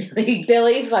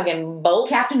 Billy fucking bolts.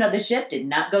 Captain of the ship did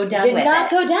not go down Did not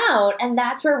go down. And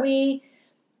that's where we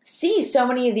see so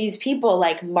many of these people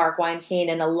like Mark Weinstein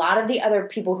and a lot of the other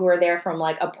people who are there from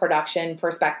like a production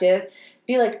perspective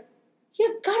be like,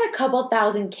 you got a couple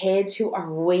thousand kids who are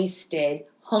wasted,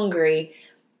 hungry.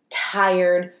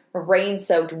 tired,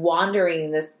 rain-soaked, wandering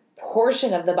in this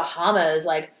portion of the Bahamas.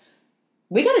 Like,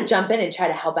 we got to jump in and try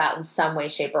to help out in some way,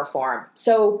 shape, or form.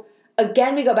 So,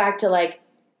 again, we go back to, like,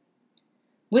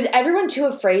 was everyone too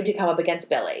afraid to come up against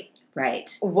Billy?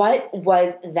 Right. What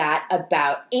was that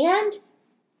about? And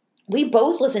we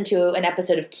both listened to an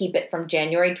episode of Keep It from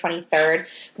January 23rd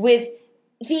with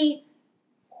the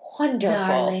wonderful,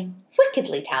 Darling.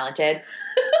 wickedly talented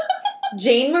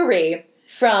Jane Marie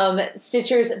from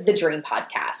Stitcher's The Dream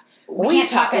podcast. We can't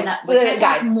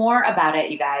talk more about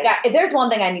it, you guys. Yeah, if there's one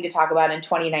thing I need to talk about in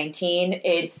 2019,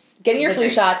 it's getting your flu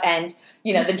shot and,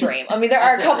 the dream. I mean, there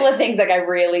are a couple of things like I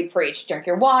really preach. Drink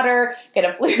your water, get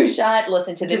a flu shot,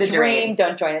 listen to the dream,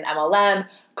 don't join an MLM,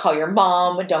 call your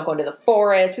mom, don't go into the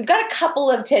forest. We've got a couple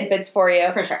of tidbits for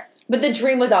you. For sure. But the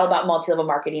dream was all about multi-level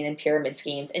marketing and pyramid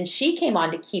schemes. And she came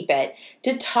on to Keep It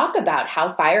to talk about how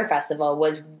Fyre Festival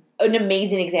was an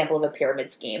amazing example of a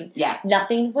pyramid scheme. Yeah.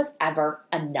 Nothing was ever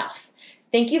enough.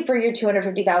 Thank you for your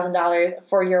 $250,000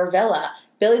 for your villa.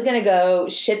 Billy's going to go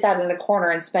shit that in a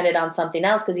corner and spend it on something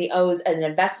else because he owes an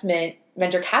investment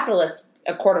venture capitalist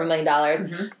 $250,000.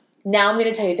 Mm-hmm. Now I'm going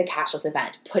to tell you it's a cashless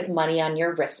event. Put money on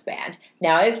your wristband.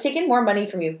 Now I've taken more money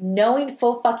from you, knowing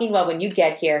full fucking well when you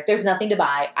get here, there's nothing to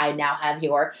buy. I now have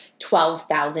your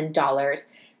 $12,000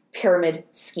 pyramid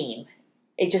scheme.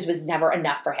 It just was never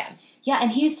enough for him. Yeah,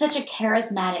 and he's such a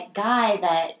charismatic guy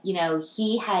that,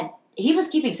 he was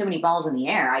keeping so many balls in the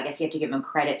air. I guess you have to give him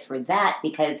credit for that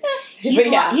because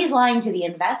he's lying to the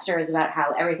investors about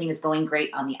how everything is going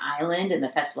great on the island and the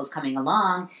festival's coming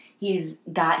along. He's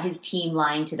got his team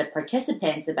lying to the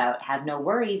participants about have no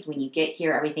worries. When you get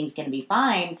here, everything's going to be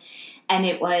fine. And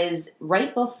it was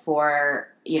right before,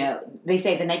 they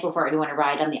say the night before anyone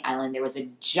arrived on the island, there was a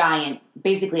giant,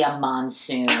 basically a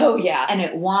monsoon. Oh, yeah. And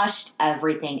it washed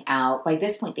everything out. By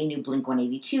this point, they knew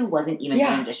Blink-182 wasn't even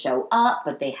going to show up,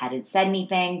 but they hadn't said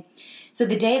anything. So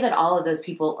the day that all of those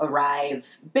people arrive,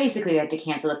 basically they have to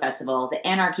cancel the festival. The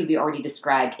anarchy we already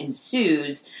described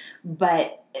ensues.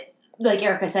 But like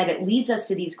Erica said, it leads us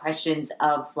to these questions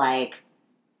of like,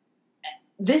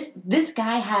 this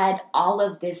guy had all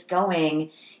of this going.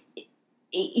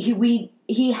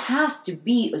 He has to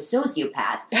be a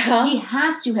sociopath. Uh-huh. He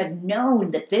has to have known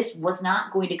that this was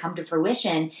not going to come to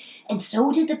fruition, and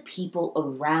so did the people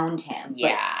around him.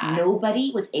 Yeah, but nobody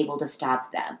was able to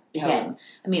stop him.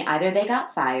 I mean, either they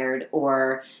got fired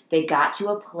or they got to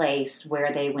a place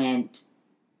where they went,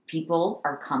 people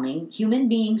are coming, human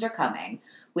beings are coming.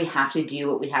 We have to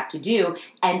do what we have to do.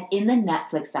 And in the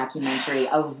Netflix documentary,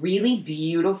 a really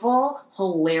beautiful,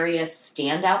 hilarious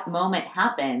standout moment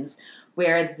happens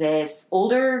where this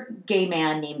older gay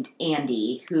man named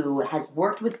Andy, who has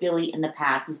worked with Billy in the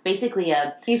past, he's basically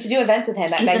he used to do events with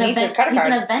him at Magnesis Credit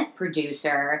Card. He's an event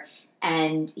producer,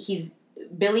 and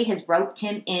Billy has roped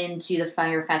him into the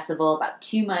Fyre Festival about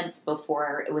 2 months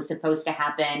before it was supposed to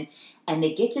happen. And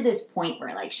they get to this point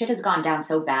where, like, shit has gone down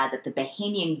so bad that the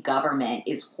Bahamian government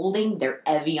is holding their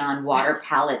Evian water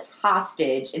pallets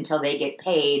hostage until they get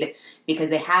paid because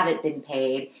they haven't been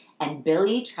paid. And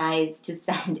Billy tries to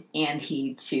send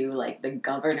Andy to, like, the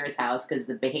governor's house because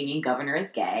the Bahamian governor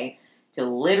is gay to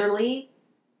literally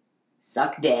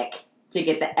suck dick to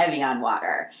get the Evian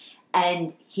water.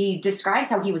 And he describes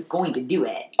how he was going to do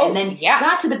it. Oh, and then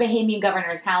got to the Bahamian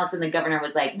governor's house, and the governor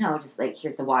was like, no, just like,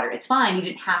 here's the water. It's fine. You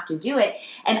didn't have to do it.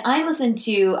 And I listened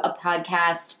to a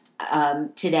podcast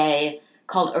today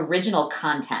called Original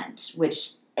Content,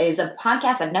 which is a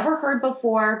podcast I've never heard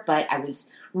before, but I was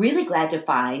really glad to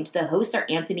find. The hosts are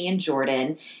Anthony and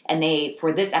Jordan, and they,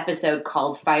 for this episode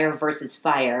called Fyre versus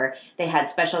Fire, they had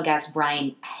special guest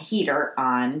Brian Heater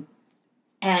on.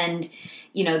 And,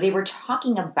 they were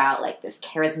talking about, like, this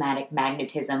charismatic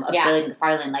magnetism of Billy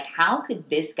McFarland. Like, how could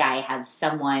this guy have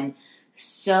someone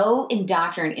so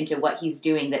indoctrinated into what he's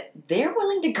doing that they're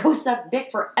willing to go suck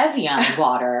dick for Evian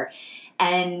water?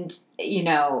 And,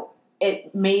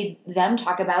 it made them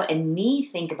talk about and me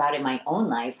think about in my own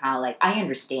life how, like, I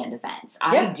understand events.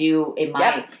 I do in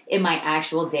my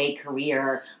actual day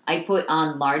career. I put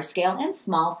on large scale and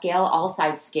small scale, all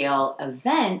size scale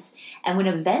events. And when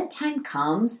event time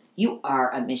comes, you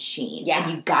are a machine. Yeah.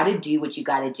 And you got to do what you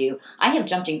got to do. I have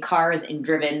jumped in cars and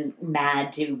driven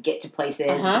mad to get to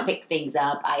places to pick things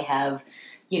up. I have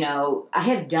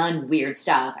done weird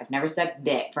stuff. I've never sucked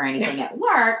dick for anything at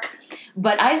work,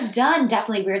 but I've done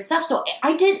definitely weird stuff. So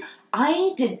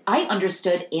I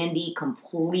understood Andy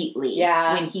completely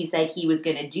when he said he was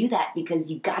going to do that,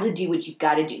 because you got to do what you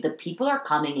got to do. The people are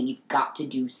coming and you've got to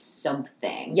do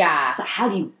something. Yeah. But how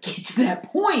do you get to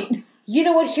that point? You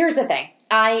know what? Here's the thing.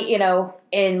 I,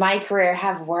 in my career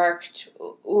have worked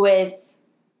with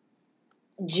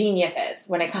geniuses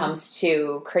when it comes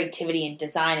to creativity and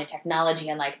design and technology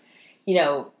and like, you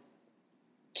know,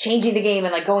 changing the game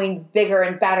and like going bigger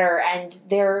and better. And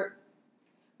they're,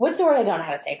 what's the word I don't know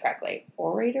how to say correctly?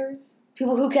 Orators?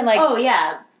 People who can like, Oh,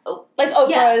 yeah. like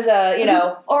Oprah is a, you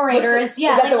know, orators.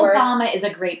 Yeah, is that like the word? Obama is a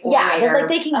great orator. Yeah, but like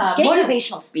they can get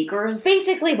motivational speakers.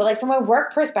 Basically, but like from a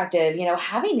work perspective, you know,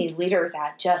 having these leaders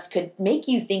that just could make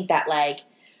you think that like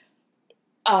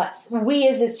us, we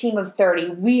as this team of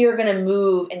 30, we are going to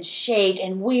move and shake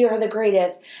and we are the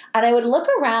greatest. And I would look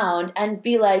around and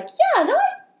be like, yeah, no,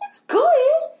 it's good.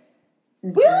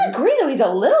 Mm-hmm. We all agree though he's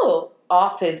a little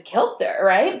off his kilter,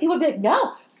 right? People would be like,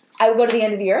 no, I would go to the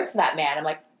end of the earth for that man. I'm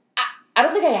like, I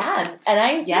don't think I am. And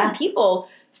I'm seeing people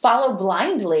follow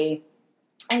blindly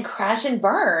and crash and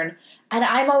burn. And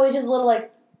I'm always just a little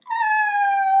like,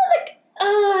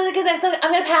 I'm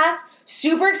going to pass.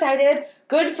 Super excited.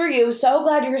 Good for you. So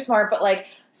glad you're smart. But like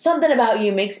something about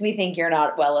you makes me think you're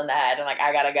not well in the head. And like,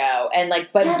 I got to go. And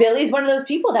like, but Billy's one of those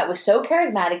people that was so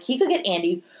charismatic. He could get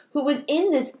Andy, who was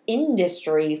in this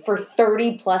industry for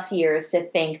 30 plus years, to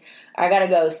think, I got to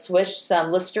go swish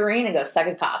some Listerine and go suck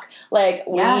a cock. Like,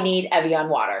 we need Evian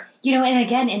water. You know, and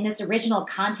again, in this original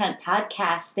content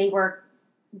podcast, they were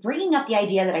bringing up the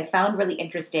idea that I found really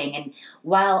interesting. And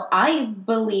while I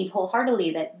believe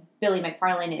wholeheartedly that Billy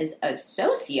McFarland is a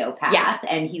sociopath,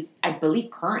 and he's, I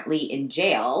believe, currently in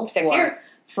jail 6 for years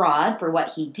fraud for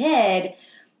what he did,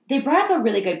 they brought up a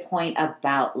really good point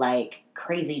about, like,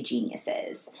 crazy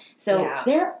geniuses. So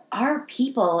there are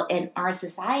people in our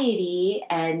society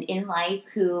and in life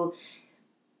who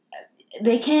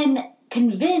they can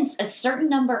convince a certain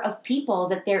number of people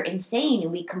that they're insane,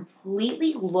 and we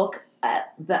completely look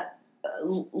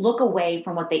away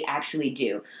from what they actually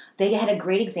do. They had a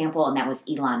great example, and that was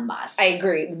Elon Musk. I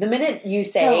agree. The minute you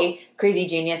say crazy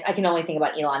genius, I can only think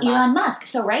about Elon Musk. Elon Musk.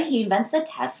 So, right, he invents the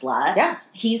Tesla. Yeah.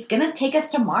 He's going to take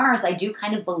us to Mars, I do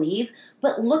kind of believe.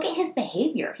 But look at his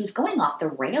behavior. He's going off the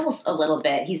rails a little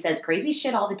bit. He says crazy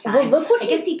shit all the time. Well, look what I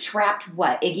guess he trapped,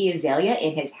 Iggy Azalea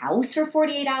in his house for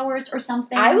 48 hours or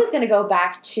something? I was going to go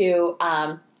back to,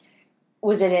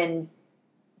 was it in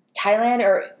Thailand,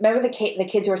 or remember the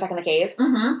kids who were stuck in the cave?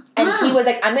 Mm-hmm. And he was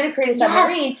like, I'm going to create a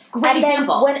submarine. Yes. Great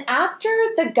example. When after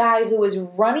the guy who was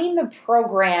running the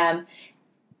program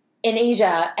in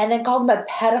Asia and then called him a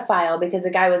pedophile because the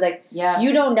guy was like,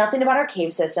 you know nothing about our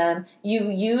cave system. You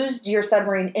used your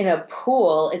submarine in a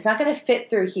pool. It's not going to fit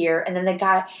through here. And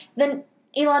then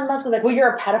Elon Musk was like, well,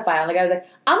 you're a pedophile. And the guy was like,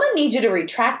 I'm going to need you to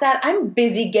retract that. I'm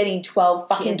busy getting 12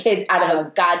 fucking kids out of a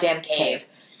goddamn cave.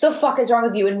 The fuck is wrong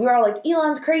with you? And we were all like,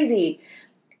 Elon's crazy.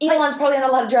 Elon's probably on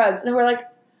a lot of drugs. And then we're like,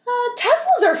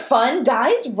 Teslas are fun,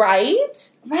 guys,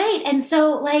 right? Right. And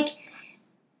so, like,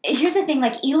 here's the thing.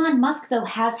 Like, Elon Musk, though,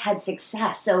 has had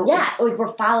success. So like, we're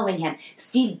following him.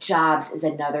 Steve Jobs is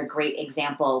another great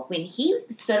example. When he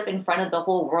stood up in front of the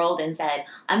whole world and said,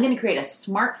 I'm going to create a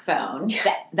smartphone,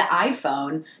 the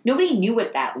iPhone, nobody knew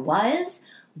what that was.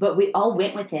 But we all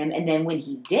went with him, and then when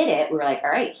he did it, we were like, all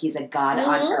right, he's a god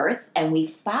on earth, and we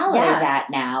follow that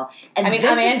now. And I mean,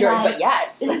 I'm Android, but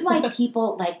yes. This is why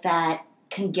people like that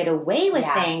can get away with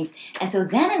things. And so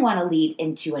then I want to lead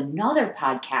into another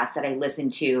podcast that I listen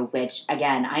to, which,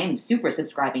 again, I am super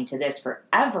subscribing to this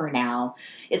forever now.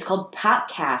 It's called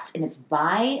Popcast, and it's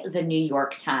by the New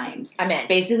York Times. I'm in.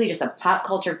 Basically just a pop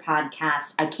culture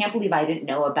podcast. I can't believe I didn't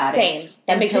know about it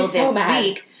until this mad.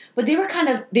 week. But they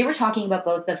were talking about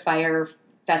both the Fyre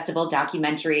Festival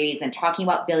documentaries and talking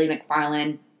about Billy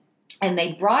McFarland. And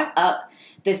they brought up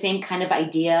the same kind of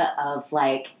idea of,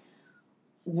 like,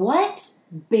 what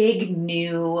big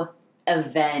new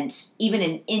event, even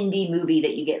an indie movie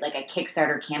that you get like a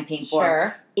Kickstarter campaign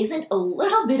for, isn't a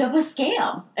little bit of a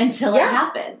scam until it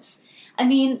happens. I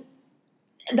mean,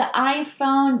 the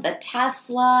iPhone, the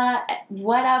Tesla,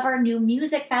 whatever, new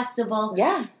music festival.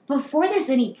 Yeah. Before there's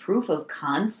any proof of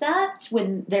concept,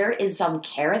 when there is some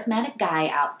charismatic guy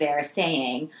out there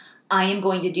saying, I am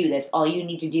going to do this, all you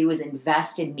need to do is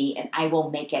invest in me and I will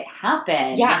make it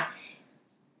happen. Yeah.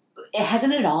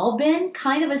 Hasn't it all been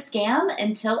kind of a scam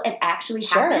until it actually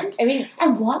happened? I mean,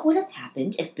 and what would have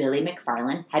happened if Billy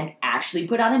McFarland had actually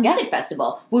put on a music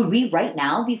festival? Would we right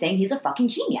now be saying he's a fucking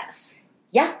genius?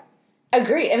 Yeah.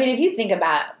 Agree. I mean, if you think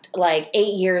about like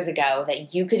 8 years ago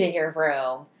that you could in your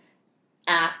room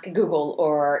ask Google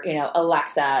or, you know,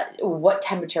 Alexa, what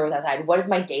temperature was outside? What does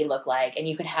my day look like? And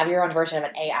you could have your own version of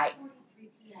an AI.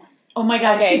 Oh my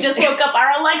God, she just woke up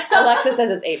our Alexa. Alexa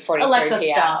says it's 8:43 Alexa,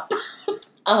 p.m. stop.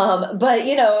 But,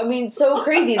 you know, I mean, so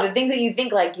crazy. The things that you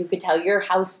think, like, you could tell your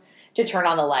house to turn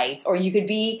on the lights, or you could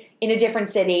be in a different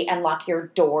city and lock your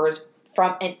doors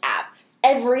from an app.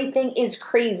 everything is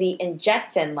crazy and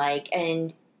Jetson-like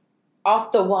and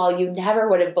off the wall. You never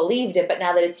would have believed it, but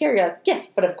now that it's here, you're like, yes,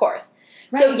 but of course.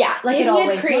 Right. So yes, like if you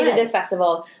had created this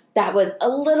festival that was a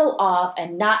little off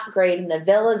and not great, and the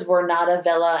villas were not a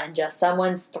villa and just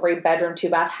someone's 3-bedroom,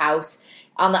 2-bath house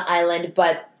on the island,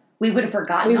 but we would have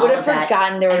forgotten. There would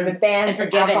have been bands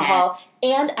and alcohol,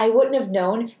 and I wouldn't have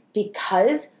known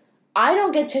because I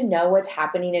don't get to know what's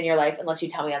happening in your life unless you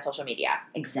tell me on social media.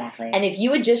 Exactly. And if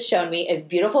you had just shown me a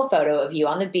beautiful photo of you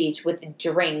on the beach with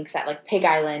drinks at like Pig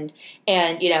Island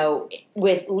and, you know,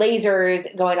 with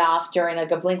lasers going off during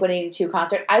like a Blink-182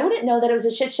 concert, I wouldn't know that it was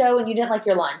a shit show and you didn't like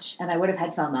your lunch. And I would have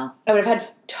had FOMO. I would have had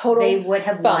total They would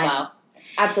have FOMO. won.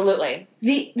 Absolutely.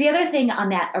 The other thing on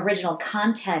that original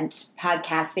content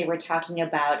podcast they were talking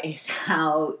about is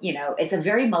how, you know, it's a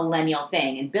very millennial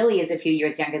thing. And Billy is a few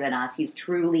years younger than us. He's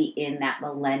truly in that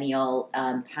millennial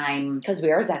time. Because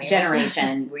we are Zennials.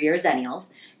 Generation. We are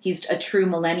Zennials. He's a true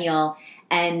millennial.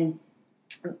 And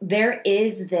there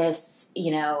is this,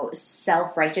 you know,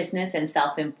 self-righteousness and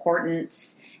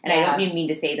self-importance. And I don't mean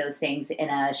to say those things in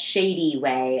a shady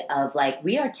way of like,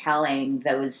 we are telling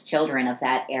those children of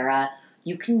that era,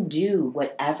 you can do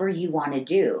whatever you want to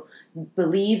do.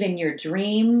 Believe in your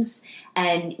dreams.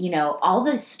 And, you know, all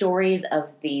the stories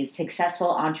of these successful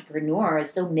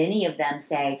entrepreneurs, so many of them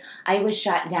say, I was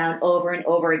shot down over and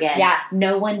over again. Yes.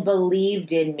 No one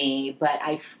believed in me, but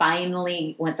I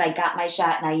finally, once I got my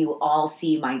shot, now you all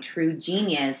see my true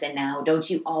genius. And now don't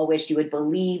you all wish you had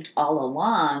believed all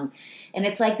along? And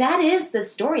it's like, that is the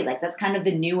story. Like, that's kind of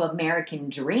the new American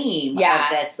dream of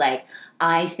this. Like,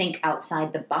 I think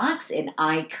outside the box and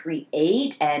I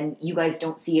create, and you guys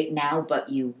don't see it now, but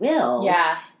you will.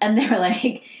 Yeah. And they're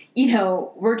like, you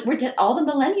know, all the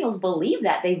millennials believe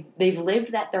that. They've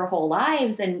lived that their whole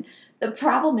lives. And the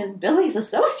problem is Billy's a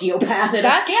sociopath and a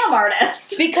scam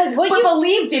artist. Because what you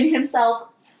believed in himself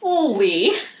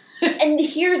fully. And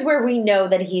here's where we know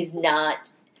that he's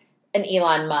not an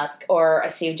Elon Musk or a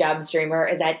Steve Jobs dreamer,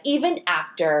 is that even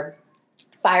after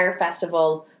Fyre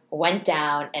Festival went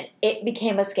down and it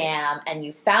became a scam and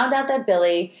you found out that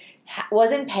Billy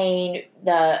wasn't paying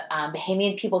the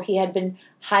Bahamian people he had been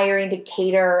hiring to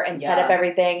cater and set up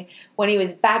everything, when he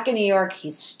was back in New York, he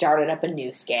started up a new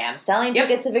scam, selling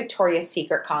tickets to Victoria's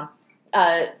Secret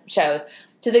shows,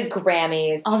 to the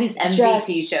Grammys. All these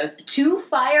MVP shows. 2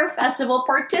 Fyre Festival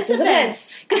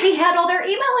participants. Because he had all their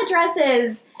email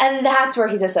addresses. And that's where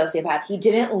he's a sociopath. He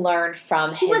didn't learn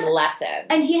from his lesson.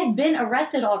 And he had been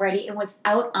arrested already and was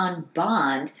out on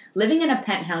bond, living in a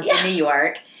penthouse in New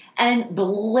York, and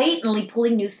blatantly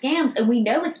pulling new scams. And we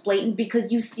know it's blatant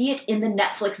because you see it in the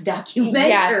Netflix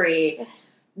documentary. Yes.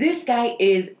 This guy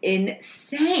is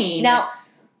insane. Now,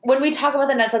 when we talk about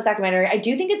the Netflix documentary, I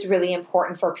do think it's really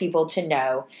important for people to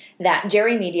know that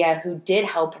Jerry Media, who did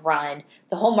help run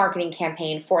the whole marketing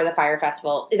campaign for the Fyre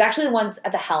Festival, is actually the ones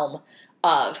at the helm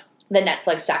of the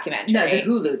Netflix documentary. No, the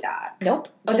Hulu doc. Nope.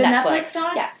 Oh, the Netflix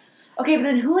doc? Yes. Okay, but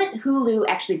then who at Hulu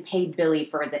actually paid Billy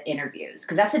for the interviews?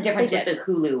 Because that's the difference with the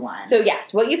Hulu one. So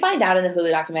yes, what you find out in the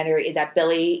Hulu documentary is that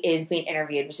Billy is being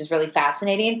interviewed, which is really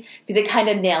fascinating because they kind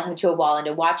of nail him to a wall, and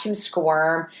to watch him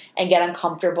squirm and get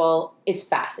uncomfortable is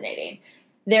fascinating.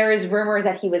 There is rumors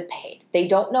that he was paid. They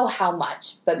don't know how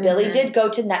much, but Billy did go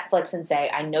to Netflix and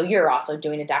say, I know you're also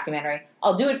doing a documentary.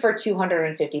 I'll do it for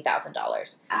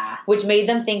 $250,000, which made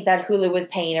them think that Hulu was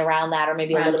paying around that or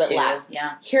maybe a little bit less.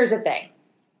 Yeah. Here's the thing.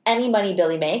 Any money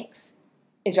Billy makes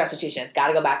is restitution. It's got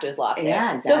to go back to his lawsuit.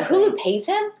 Yeah, exactly. So if Hulu pays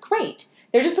him, great.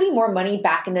 They're just putting more money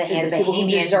back into the hands of people who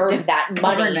deserve that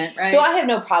money. Right? So I have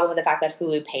no problem with the fact that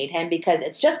Hulu paid him because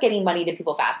it's just getting money to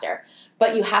people faster.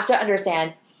 But you have to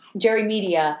understand, Jerry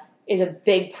Media is a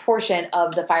big portion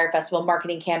of the Fyre Festival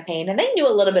marketing campaign, and they knew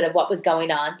a little bit of what was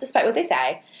going on, despite what they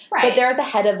say. Right. But they're at the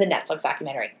head of the Netflix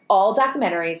documentary. All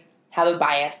documentaries have a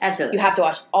bias. Absolutely. You have to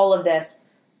watch all of this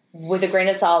with a grain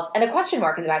of salt and a question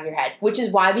mark in the back of your head, which is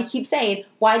why we keep saying,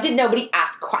 why did nobody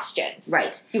ask questions?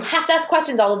 Right. You have to ask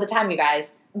questions all of the time, you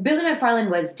guys. Billy McFarland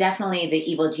was definitely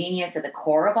the evil genius at the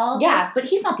core of all of this, but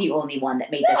he's not the only one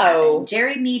that made this happen.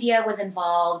 Jerry Media was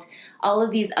involved, all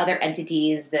of these other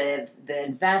entities, the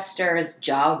investors,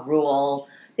 Ja Rule,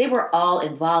 they were all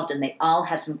involved and they all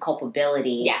have some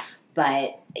culpability. Yes.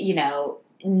 But, you know,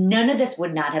 none of this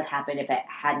would not have happened if it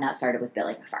had not started with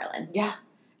Billy McFarland. Yeah.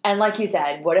 And like you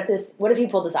said, what if he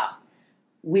pulled this off?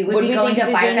 We would be going to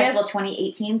Fyre Festival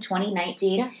 2018,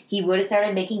 2019. Yeah. He would have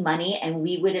started making money, and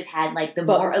we would have had like the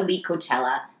more elite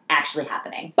Coachella actually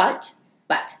happening. But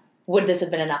would this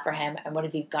have been enough for him? And would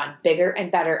have he gone bigger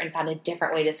and better and found a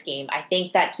different way to scheme? I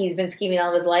think that he's been scheming all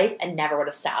of his life and never would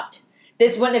have stopped.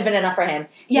 This wouldn't have been enough for him.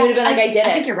 He would have been like, I did it.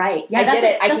 I think you're right. Yeah, I did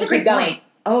it. I that's can a great keep going. Point.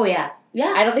 Oh, yeah.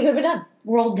 Yeah. I don't think it would have been done.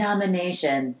 World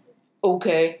domination.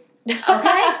 Okay.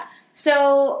 Okay.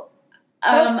 So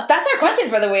that's our question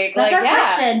for the week. That's like, our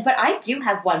question. But I do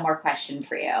have one more question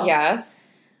for you. Yes.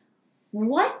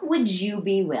 What would you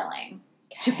be willing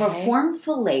to perform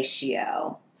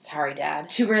fellatio? Sorry, Dad.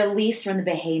 To release from the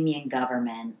Bahamian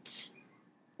government?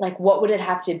 Like, what would it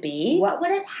have to be? What would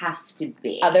it have to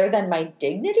be? Other than my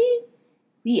dignity?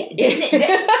 Yeah. When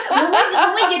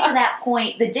we get to that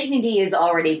point, the dignity has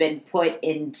already been put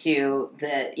into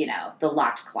the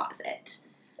locked closet.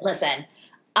 Listen,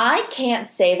 I can't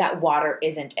say that water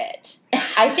isn't it.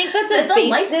 I think that's a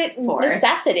basic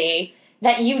necessity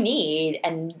that you need.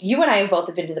 And you and I both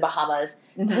have been to the Bahamas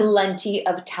plenty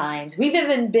of times. We've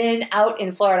even been out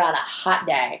in Florida on a hot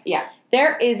day. Yeah.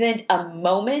 There isn't a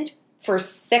moment for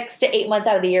 6 to 8 months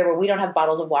out of the year where we don't have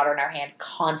bottles of water in our hand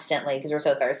constantly because we're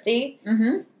so thirsty.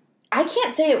 Mm-hmm. I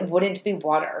can't say it wouldn't be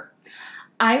water.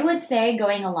 I would say,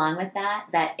 going along with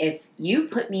that if you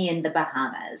put me in the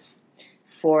Bahamas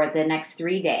for the next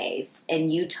 3 days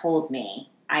and you told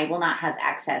me I will not have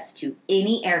access to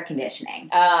any air conditioning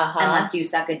unless you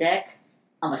suck a dick,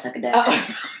 I'm going to suck a dick.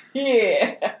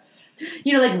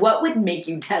 Yeah. What would make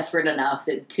you desperate enough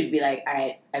to be like, all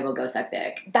right, I will go suck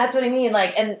dick? That's what I mean.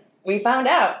 And we found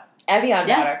out Evian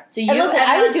water. So listen,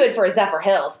 I would do it for a Zephyr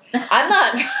Hills. I'm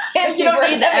not fancy for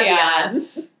Evian.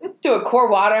 Do a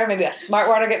core water, maybe a smart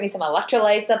water, get me some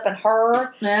electrolytes up in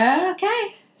her.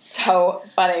 Okay. So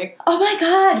funny. Oh my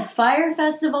God, Fire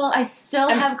Festival. I still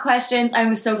have questions.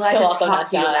 I'm so glad to talk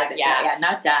to you about it. Yeah,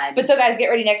 not done. But so guys, get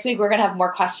ready. Next week we're going to have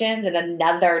more questions and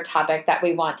another topic that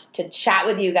we want to chat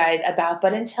with you guys about.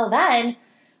 But until then,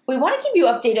 we want to keep you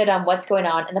updated on what's going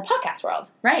on in the podcast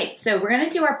world. Right. So we're going to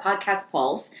do our podcast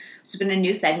pulse. It's been a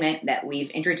new segment that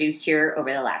we've introduced here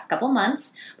over the last couple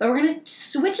months, but we're going to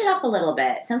switch it up a little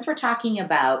bit. Since we're talking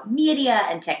about media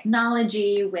and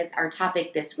technology with our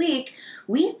topic this week,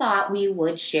 we thought we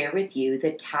would share with you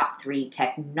the top 3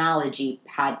 technology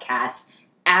podcasts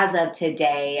as of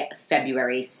today,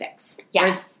 February 6th.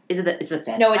 Yes. Is it the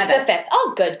 5th? No, it's the 5th.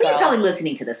 Oh, good girl. You're probably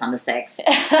listening to this on the 6th.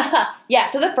 Yeah,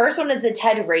 so the first one is the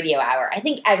TED Radio Hour. I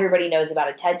think everybody knows about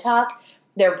a TED Talk.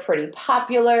 They're pretty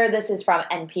popular. This is from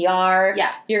NPR.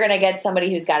 Yeah. You're going to get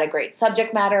somebody who's got a great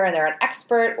subject matter and they're an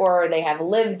expert or they have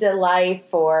lived a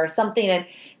life or something. And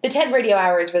the TED Radio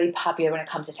Hour is really popular when it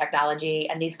comes to technology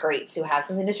and these greats who have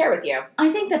something to share with you.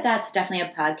 I think that's definitely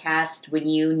a podcast when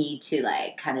you need to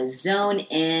kind of zone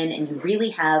in and you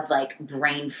really have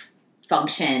brain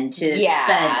function to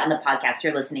spend on the podcast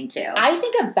you're listening to. I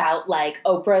think about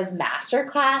Oprah's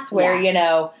Masterclass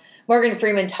where, Morgan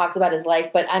Freeman talks about his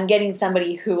life, but I'm getting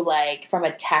somebody who from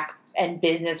a tech and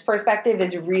business perspective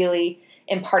is really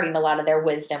imparting a lot of their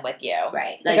wisdom with you.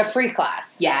 Right. It's like a free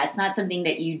class. Yeah, it's not something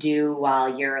that you do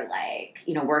while you're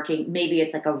working. Maybe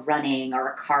it's like a running or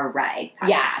a car ride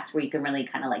podcast where you can really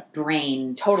kind of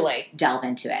brain delve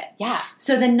into it. Yeah.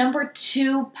 So the number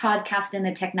 2 podcast in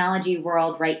the technology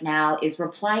world right now is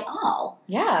Reply All.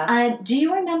 Yeah. Do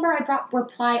you remember I brought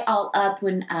Reply All up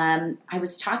when I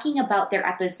was talking about their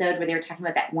episode where they were talking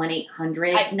about that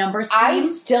 1-800 number scheme? I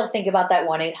still think about that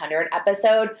 1-800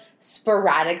 episode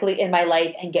sporadically in my life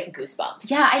and get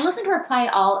goosebumps. Yeah, I listen to Reply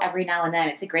All every now and then.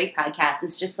 It's a great podcast.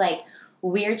 It's just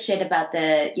weird shit about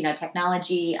the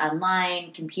technology,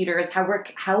 online, computers,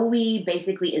 how we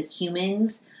basically as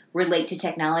humans relate to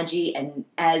technology and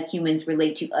as humans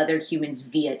relate to other humans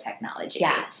via technology.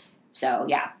 Yes. So,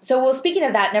 yeah. So, speaking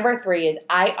of that, number 3 is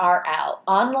IRL.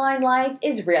 Online life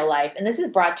is real life. And this is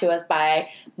brought to us by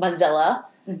Mozilla,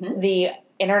 the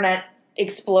Internet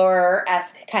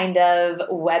Explorer-esque kind of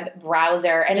web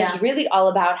browser. And it's really all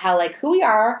about how, who we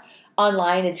are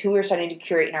online is who we're starting to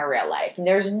curate in our real life. And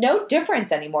there's no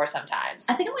difference anymore sometimes.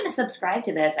 I think I'm going to subscribe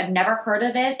to this. I've never heard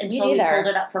of it until we pulled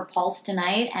it up for Pulse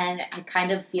tonight. And I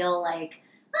kind of feel I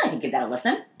can give that a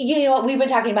listen. You know what? We've been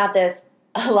talking about this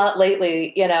a lot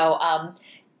lately,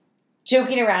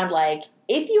 joking around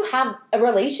if you have a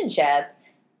relationship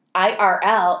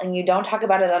IRL and you don't talk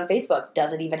about it on Facebook,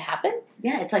 does it even happen?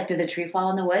 Yeah, it's did the tree fall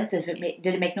in the woods? Did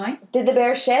it make noise? Did the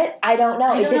bear shit? I don't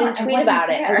know. It didn't tweet about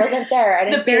it. I wasn't there. I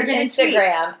didn't see it on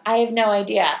Instagram. Tweet. I have no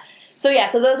idea. So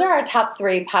those are our top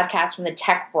 3 podcasts from the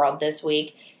tech world this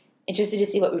week. Interested to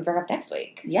see what we bring up next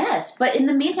week. Yes, but in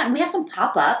the meantime, we have some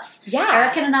pop-ups. Yeah.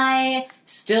 Erica and I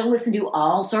still listen to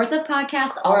all sorts of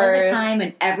podcasts all of the time,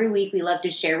 and every week we love to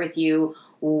share with you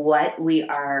what we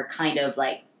are kind of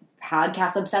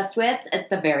podcast obsessed with at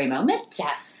the very moment.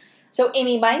 Yes. So,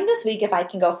 Amy, mine this week, if I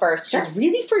can go first, is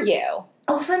really for you.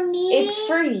 Oh, for me? It's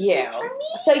for you. It's for me.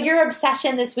 So your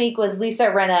obsession this week was Lisa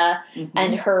Rinna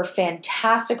and her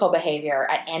fantastical behavior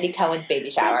at Andy Cohen's baby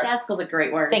shower. Fantastical is a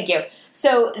great word. Thank you.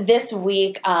 So this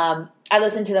week, I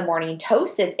listened to the Morning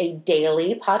Toast. It's a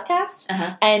daily podcast.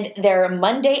 And their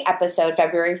Monday episode,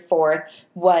 February 4th,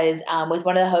 was with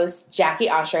one of the hosts, Jackie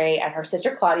Oshray, and her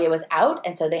sister Claudia was out.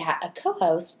 And so they had a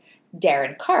co-host,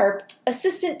 Darren Karp,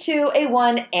 assistant to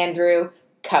A1, Andrew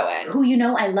Cohen. Who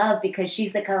I love because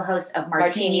she's the co-host of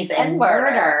Martinis and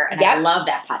Murder. And I love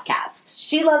that podcast.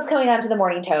 She loves coming on to the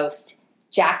Morning Toast.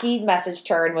 Jackie messaged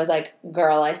her and was like,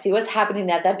 girl, I see what's happening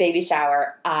at that baby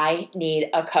shower. I need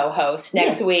a co-host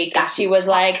next week. And she was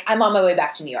like, I'm on my way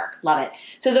back to New York. Love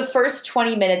it. So the first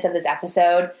 20 minutes of this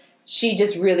episode, she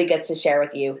just really gets to share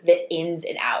with you the ins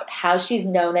and out. How she's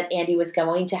known that Andy was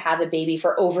going to have a baby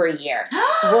for over a year.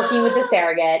 Working with the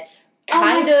surrogate.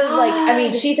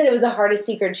 She said it was the hardest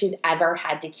secret she's ever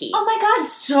had to keep. Oh my God,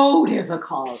 so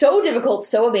difficult. So difficult,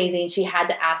 so amazing. She had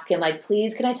to ask him,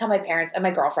 please can I tell my parents and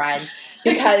my girlfriend?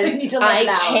 Because I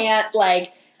can't,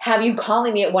 have you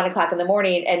calling me at 1 o'clock in the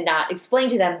morning and not explain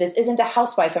to them this isn't a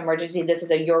housewife emergency, this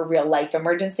is your real life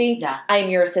emergency. Yeah. I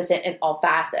am your assistant in all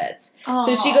facets. Aww,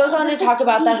 so she goes on to talk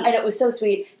about that, and it was so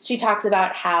sweet. She talks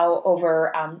about how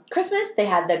over Christmas they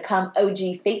had the Come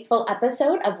OG Faithful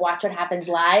episode of Watch What Happens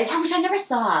Live. Yeah, which I never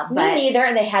saw. Me neither,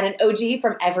 and they had an OG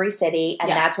from every city,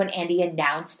 and that's when Andy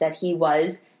announced that he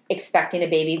was expecting a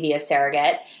baby via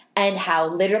surrogate, and how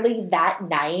literally that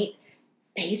night,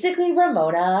 basically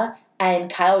Ramona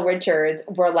and Kyle Richards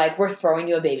were like, we're throwing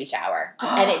you a baby shower.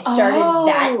 And it started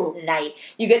that night.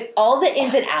 You get all the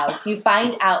ins and outs. You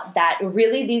find out that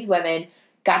really these women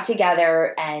got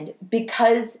together, and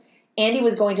because Andy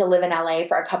was going to live in LA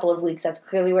for a couple of weeks, that's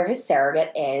clearly where his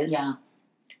surrogate is. Yeah.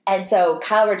 And so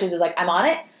Kyle Richards was like, I'm on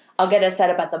it. I'll get us set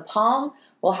up at the Palm.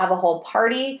 We'll have a whole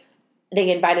party. They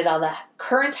invited all the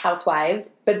current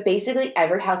housewives, but basically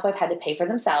every housewife had to pay for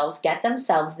themselves, get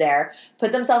themselves there,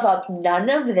 put themselves up. None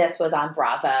of this was on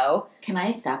Bravo. Can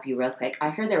I stop you real quick? I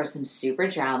heard there was some super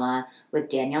drama with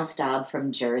Danielle Staub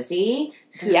from Jersey,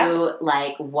 who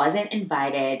wasn't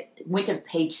invited, went to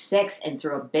Page 6 and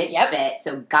threw a bitch fit,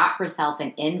 so got herself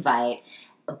an invite.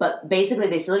 But basically,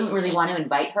 they still didn't really want to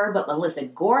invite her. But Melissa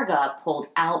Gorga pulled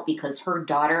out because her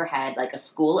daughter had a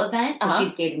school event. So she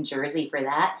stayed in Jersey for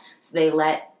that. So they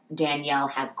let Danielle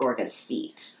have Gorga's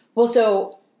seat. Well,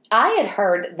 so I had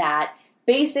heard that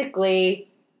basically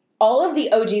all of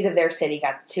the OGs of their city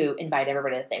got to invite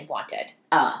everybody that they wanted.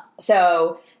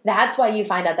 So that's why you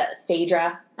find out that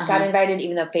Phaedra got invited,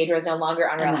 even though Phaedra is no longer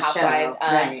on Real Housewives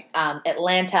of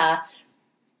Atlanta.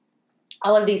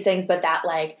 All of these things, but that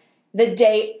the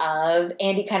day of,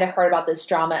 Andy kind of heard about this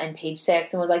drama in Page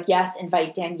 6 and was like, yes,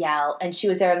 invite Danielle. And she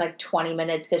was there in 20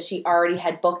 minutes because she already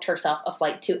had booked herself a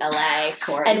flight to LA. Of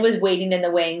course. And was waiting in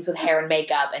the wings with hair and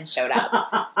makeup and showed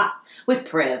up. With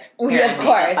Priv. Yeah, of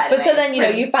course. But so then,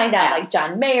 you find out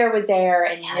John Mayer was there,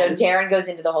 and, Darren goes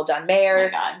into the whole John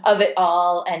Mayer of it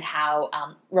all, and how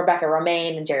Rebecca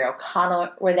Romaine and Jerry O'Connell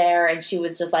were there. And she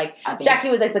was just Jackie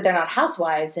was but they're not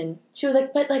housewives. And she was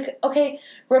but okay,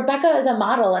 Rebecca is a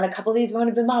model, and a couple of these women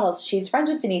have been models. She's friends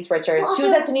with Denise Richards. She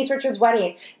was at Denise Richards'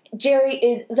 wedding. Jerry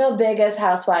is the biggest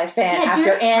housewife fan after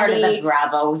Jerry's Andy. Part of the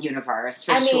Bravo universe,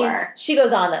 for sure. She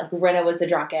goes on that Rinna was the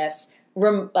drunkest.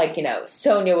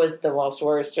 Sonia was the most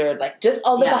worsted. Just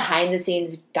all the behind the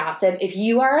scenes gossip. If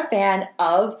you are a fan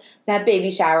of that baby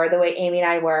shower, the way Amy and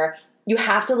I were, you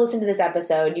have to listen to this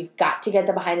episode. You've got to get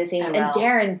the behind the scenes. And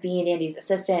Darren, being Andy's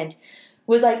assistant,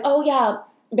 was like, oh yeah,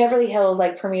 Beverly Hills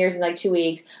premieres in 2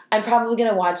 weeks. I'm probably going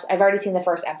to watch. I've already seen the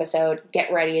first episode. Get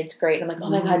ready. It's great. And I'm like, oh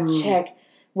my God, chick,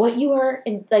 what you are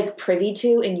privy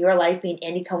to in your life being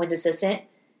Andy Cohen's assistant,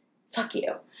 fuck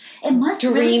you. It must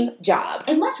Dream job.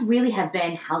 It must really have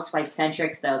been housewife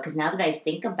centric though, because now that I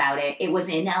think about it, it was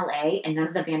in LA and none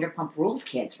of the Vanderpump Rules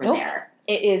kids were there.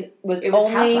 It was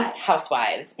only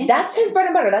Housewives. That's his bread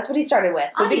and butter. That's what he started with.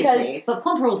 Obviously, but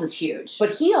Pump Rules is huge.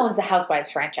 But he owns the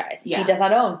Housewives franchise. Yeah. He does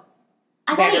not own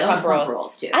Vanderpump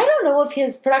Rules too. I don't know if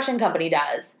his production company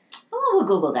does. Oh, we'll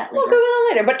Google that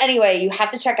later. But anyway, you have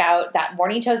to check out that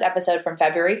Morning Toast episode from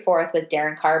February 4th with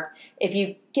Darren Karp if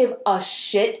you give a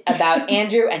shit about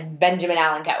Andrew and Benjamin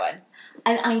Allen Cohen.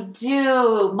 And I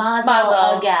do.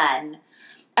 Mazel again.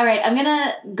 All right, I'm going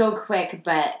to go quick,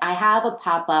 but I have a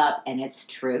pop-up, and it's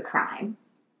true crime.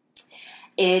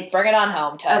 Bring it on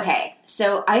home, Tubs. Okay,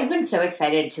 so I've been so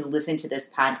excited to listen to this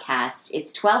podcast.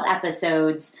 It's 12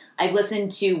 episodes. I've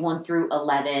listened to 1 through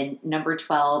 11. Number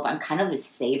 12, I'm kind of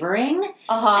savoring.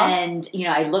 And,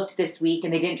 I looked this week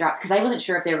and they didn't drop, because I wasn't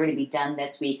sure if they were going to be done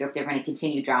this week or if they were going to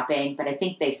continue dropping, but I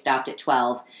think they stopped at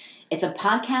 12. It's a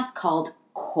podcast called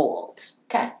Cold.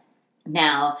 Okay.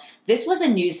 Now, this was a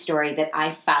news story that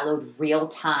I followed real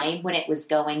time when it was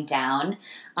going down.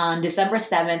 On December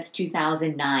 7th,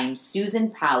 2009,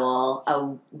 Susan Powell,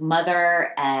 a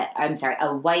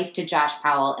wife to Josh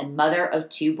Powell and mother of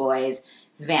 2 boys,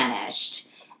 vanished.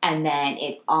 And then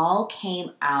it all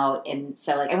came out, and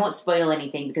so I won't spoil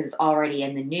anything because it's already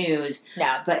in the news.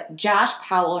 No. But Josh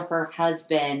Powell, her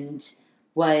husband,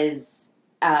 was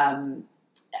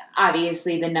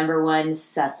obviously the number one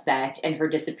suspect in her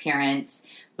disappearance,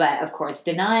 but of course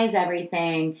denies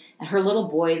everything. And her little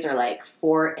boys are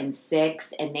 4 and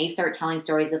 6, and they start telling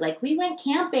stories of we went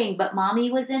camping, but mommy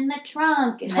was in the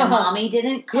trunk, and then mommy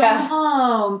didn't come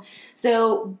home.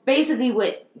 So basically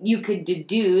what you could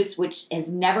deduce, which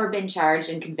has never been charged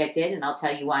and convicted, and I'll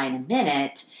tell you why in a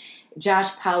minute,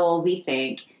 Josh Powell, we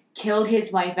think, killed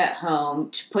his wife at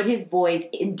home, to put his boys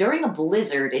in during a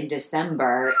blizzard in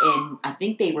December. I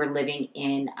think they were living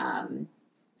in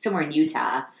somewhere in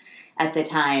Utah at the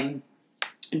time.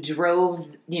 Drove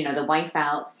the wife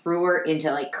out, threw her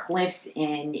into cliffs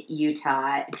in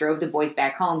Utah, drove the boys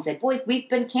back home, said, "Boys, we've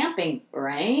been camping,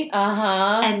 right?"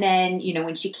 And then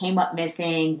when she came up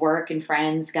missing, work and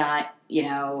friends got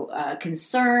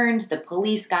concerned. The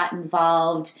police got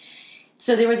involved.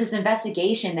 So there was this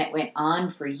investigation that went on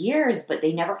for years, but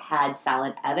they never had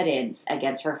solid evidence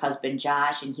against her husband,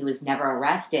 Josh, and he was never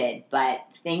arrested. But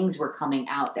things were coming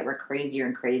out that were crazier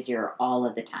and crazier all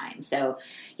of the time. So,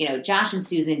 Josh and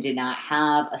Susan did not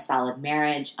have a solid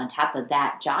marriage. On top of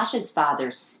that, Josh's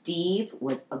father, Steve,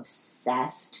 was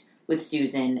obsessed with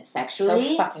Susan sexually.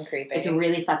 So fucking creepy. It's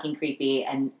really fucking creepy.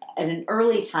 And at an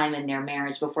early time in their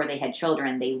marriage, before they had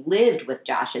children, they lived with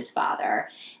Josh's father,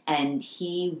 and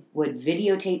he would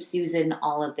videotape Susan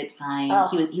all of the time.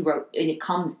 He wrote, and it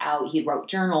comes out, he wrote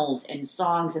journals and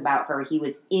songs about her. He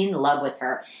was in love with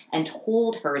her and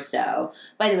told her so.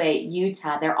 By the way,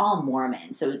 Utah, they're all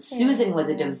Mormon. So Susan was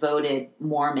a devoted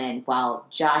Mormon, while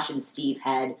Josh and Steve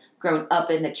had grown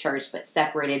up in the church but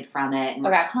separated from it and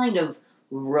were kind of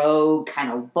rogue,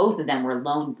 both of them were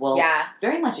lone wolf. Yeah.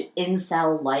 Very much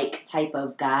incel-like type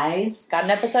of guys. Got an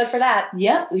episode for that.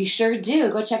 Yep, we sure do.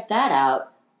 Go check that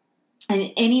out.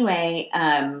 And anyway,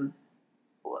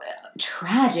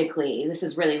 tragically, this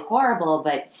is really horrible,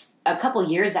 but a couple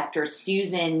years after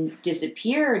Susan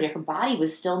disappeared, her body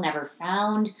was still never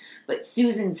found, but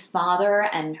Susan's father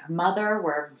and her mother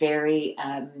were very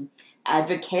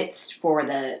advocates for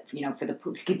the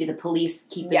police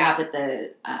keeping up with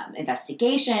the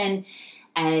investigation.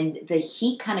 And the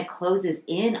heat kind of closes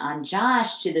in on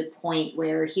Josh to the point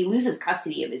where he loses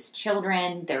custody of his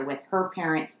children. They're with her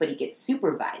parents, but he gets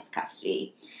supervised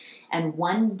custody. And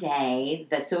one day,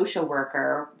 the social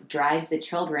worker drives the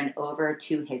children over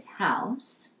to his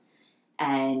house,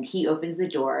 and he opens the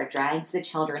door, drags the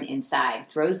children inside,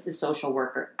 throws the social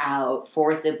worker out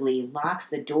forcibly, locks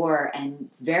the door, and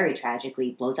very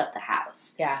tragically blows up the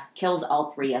house. Yeah. Kills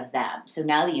all 3 of them. So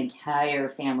now the entire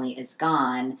family is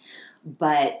gone.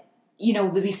 But,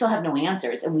 we still have no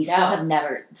answers, and we still have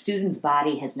Susan's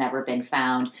body has never been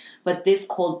found. But this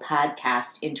Cold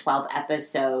podcast in 12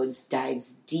 episodes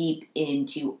dives deep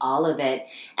into all of it.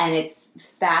 And it's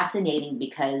fascinating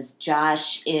because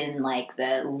Josh in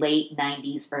the late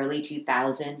 90s, early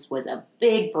 2000s was a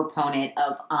big proponent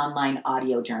of online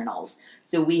audio journals.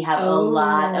 So we have a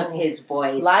lot of his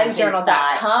voice.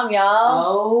 Livejournal.com, y'all.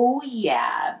 Oh,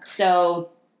 yeah. So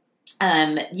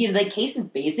the case is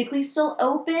basically still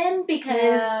open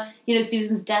because,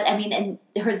 Susan's death. And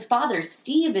her father,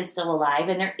 Steve, is still alive,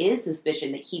 and there is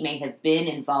suspicion that he may have been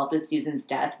involved with Susan's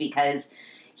death because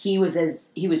he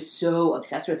was so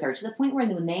obsessed with her to the point where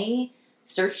when they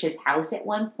searched his house at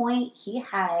one point, he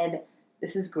had,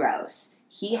 this is gross,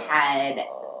 he had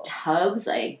tubs,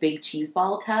 big cheese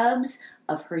ball tubs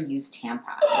of her used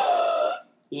tampons.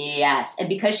 Yes, and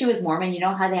because she was Mormon, you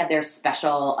know how they have their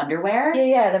special underwear?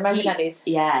 Yeah, the magic undies.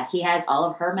 Yeah, he has all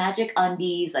of her magic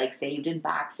undies, saved in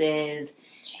boxes,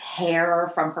 hair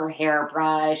from her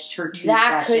hairbrush, her toothbrushes.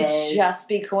 That could just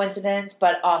be coincidence,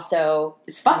 but also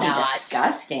it's fucking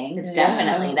disgusting. It's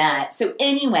definitely that. So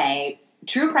anyway,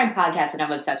 true crime podcast that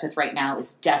I'm obsessed with right now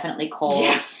is definitely Cold.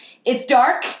 Yeah. It's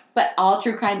dark, but all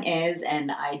true crime is,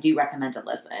 and I do recommend a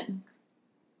listen.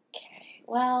 Okay,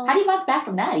 well, how do you bounce back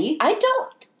from that, Eve? I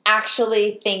don't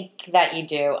actually think that you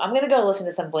do. I'm going to go listen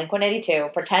to some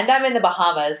Blink-182, pretend I'm in the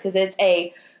Bahamas, because it's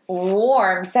a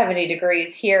warm 70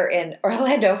 degrees here in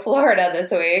Orlando, Florida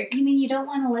this week. You mean you don't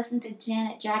want to listen to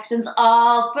Janet Jackson's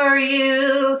All For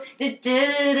You? It's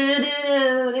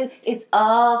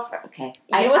all for... Okay.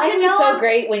 You know what's going to be so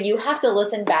great when you have to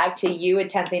listen back to you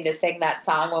attempting to sing that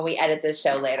song when we edit this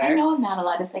show later. I know I'm not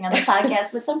allowed to sing on the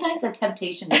podcast, but sometimes the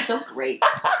temptation is so great.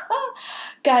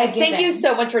 Guys, thank you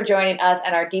so much for joining us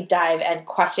and our deep dive and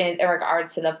questions in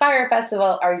regards to the Fire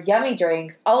Festival, our yummy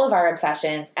drinks, all of our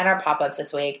obsessions, and our pop-ups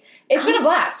this week. It's been a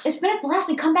blast. It's been a blast.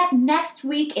 And come back next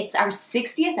week. It's our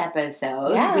 60th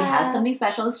episode. Yeah. We have something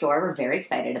special in store we're very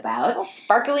excited about.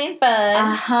 Sparkly and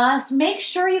fun. So make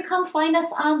sure you come find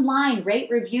us online. Rate,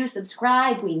 review,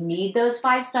 subscribe. We need those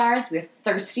 5 stars. We're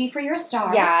thirsty for your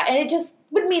stars. Yeah, and it just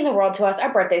would mean the world to us.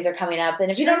 Our birthdays are coming up,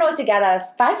 and if you don't know what to get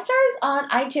us, 5 stars on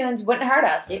iTunes wouldn't hurt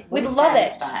us. We'd love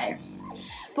it.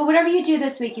 But whatever you do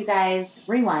this week, you guys,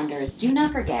 rewinders, do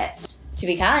not forget to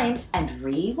be kind and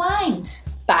rewind.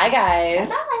 Bye, guys.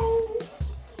 Bye.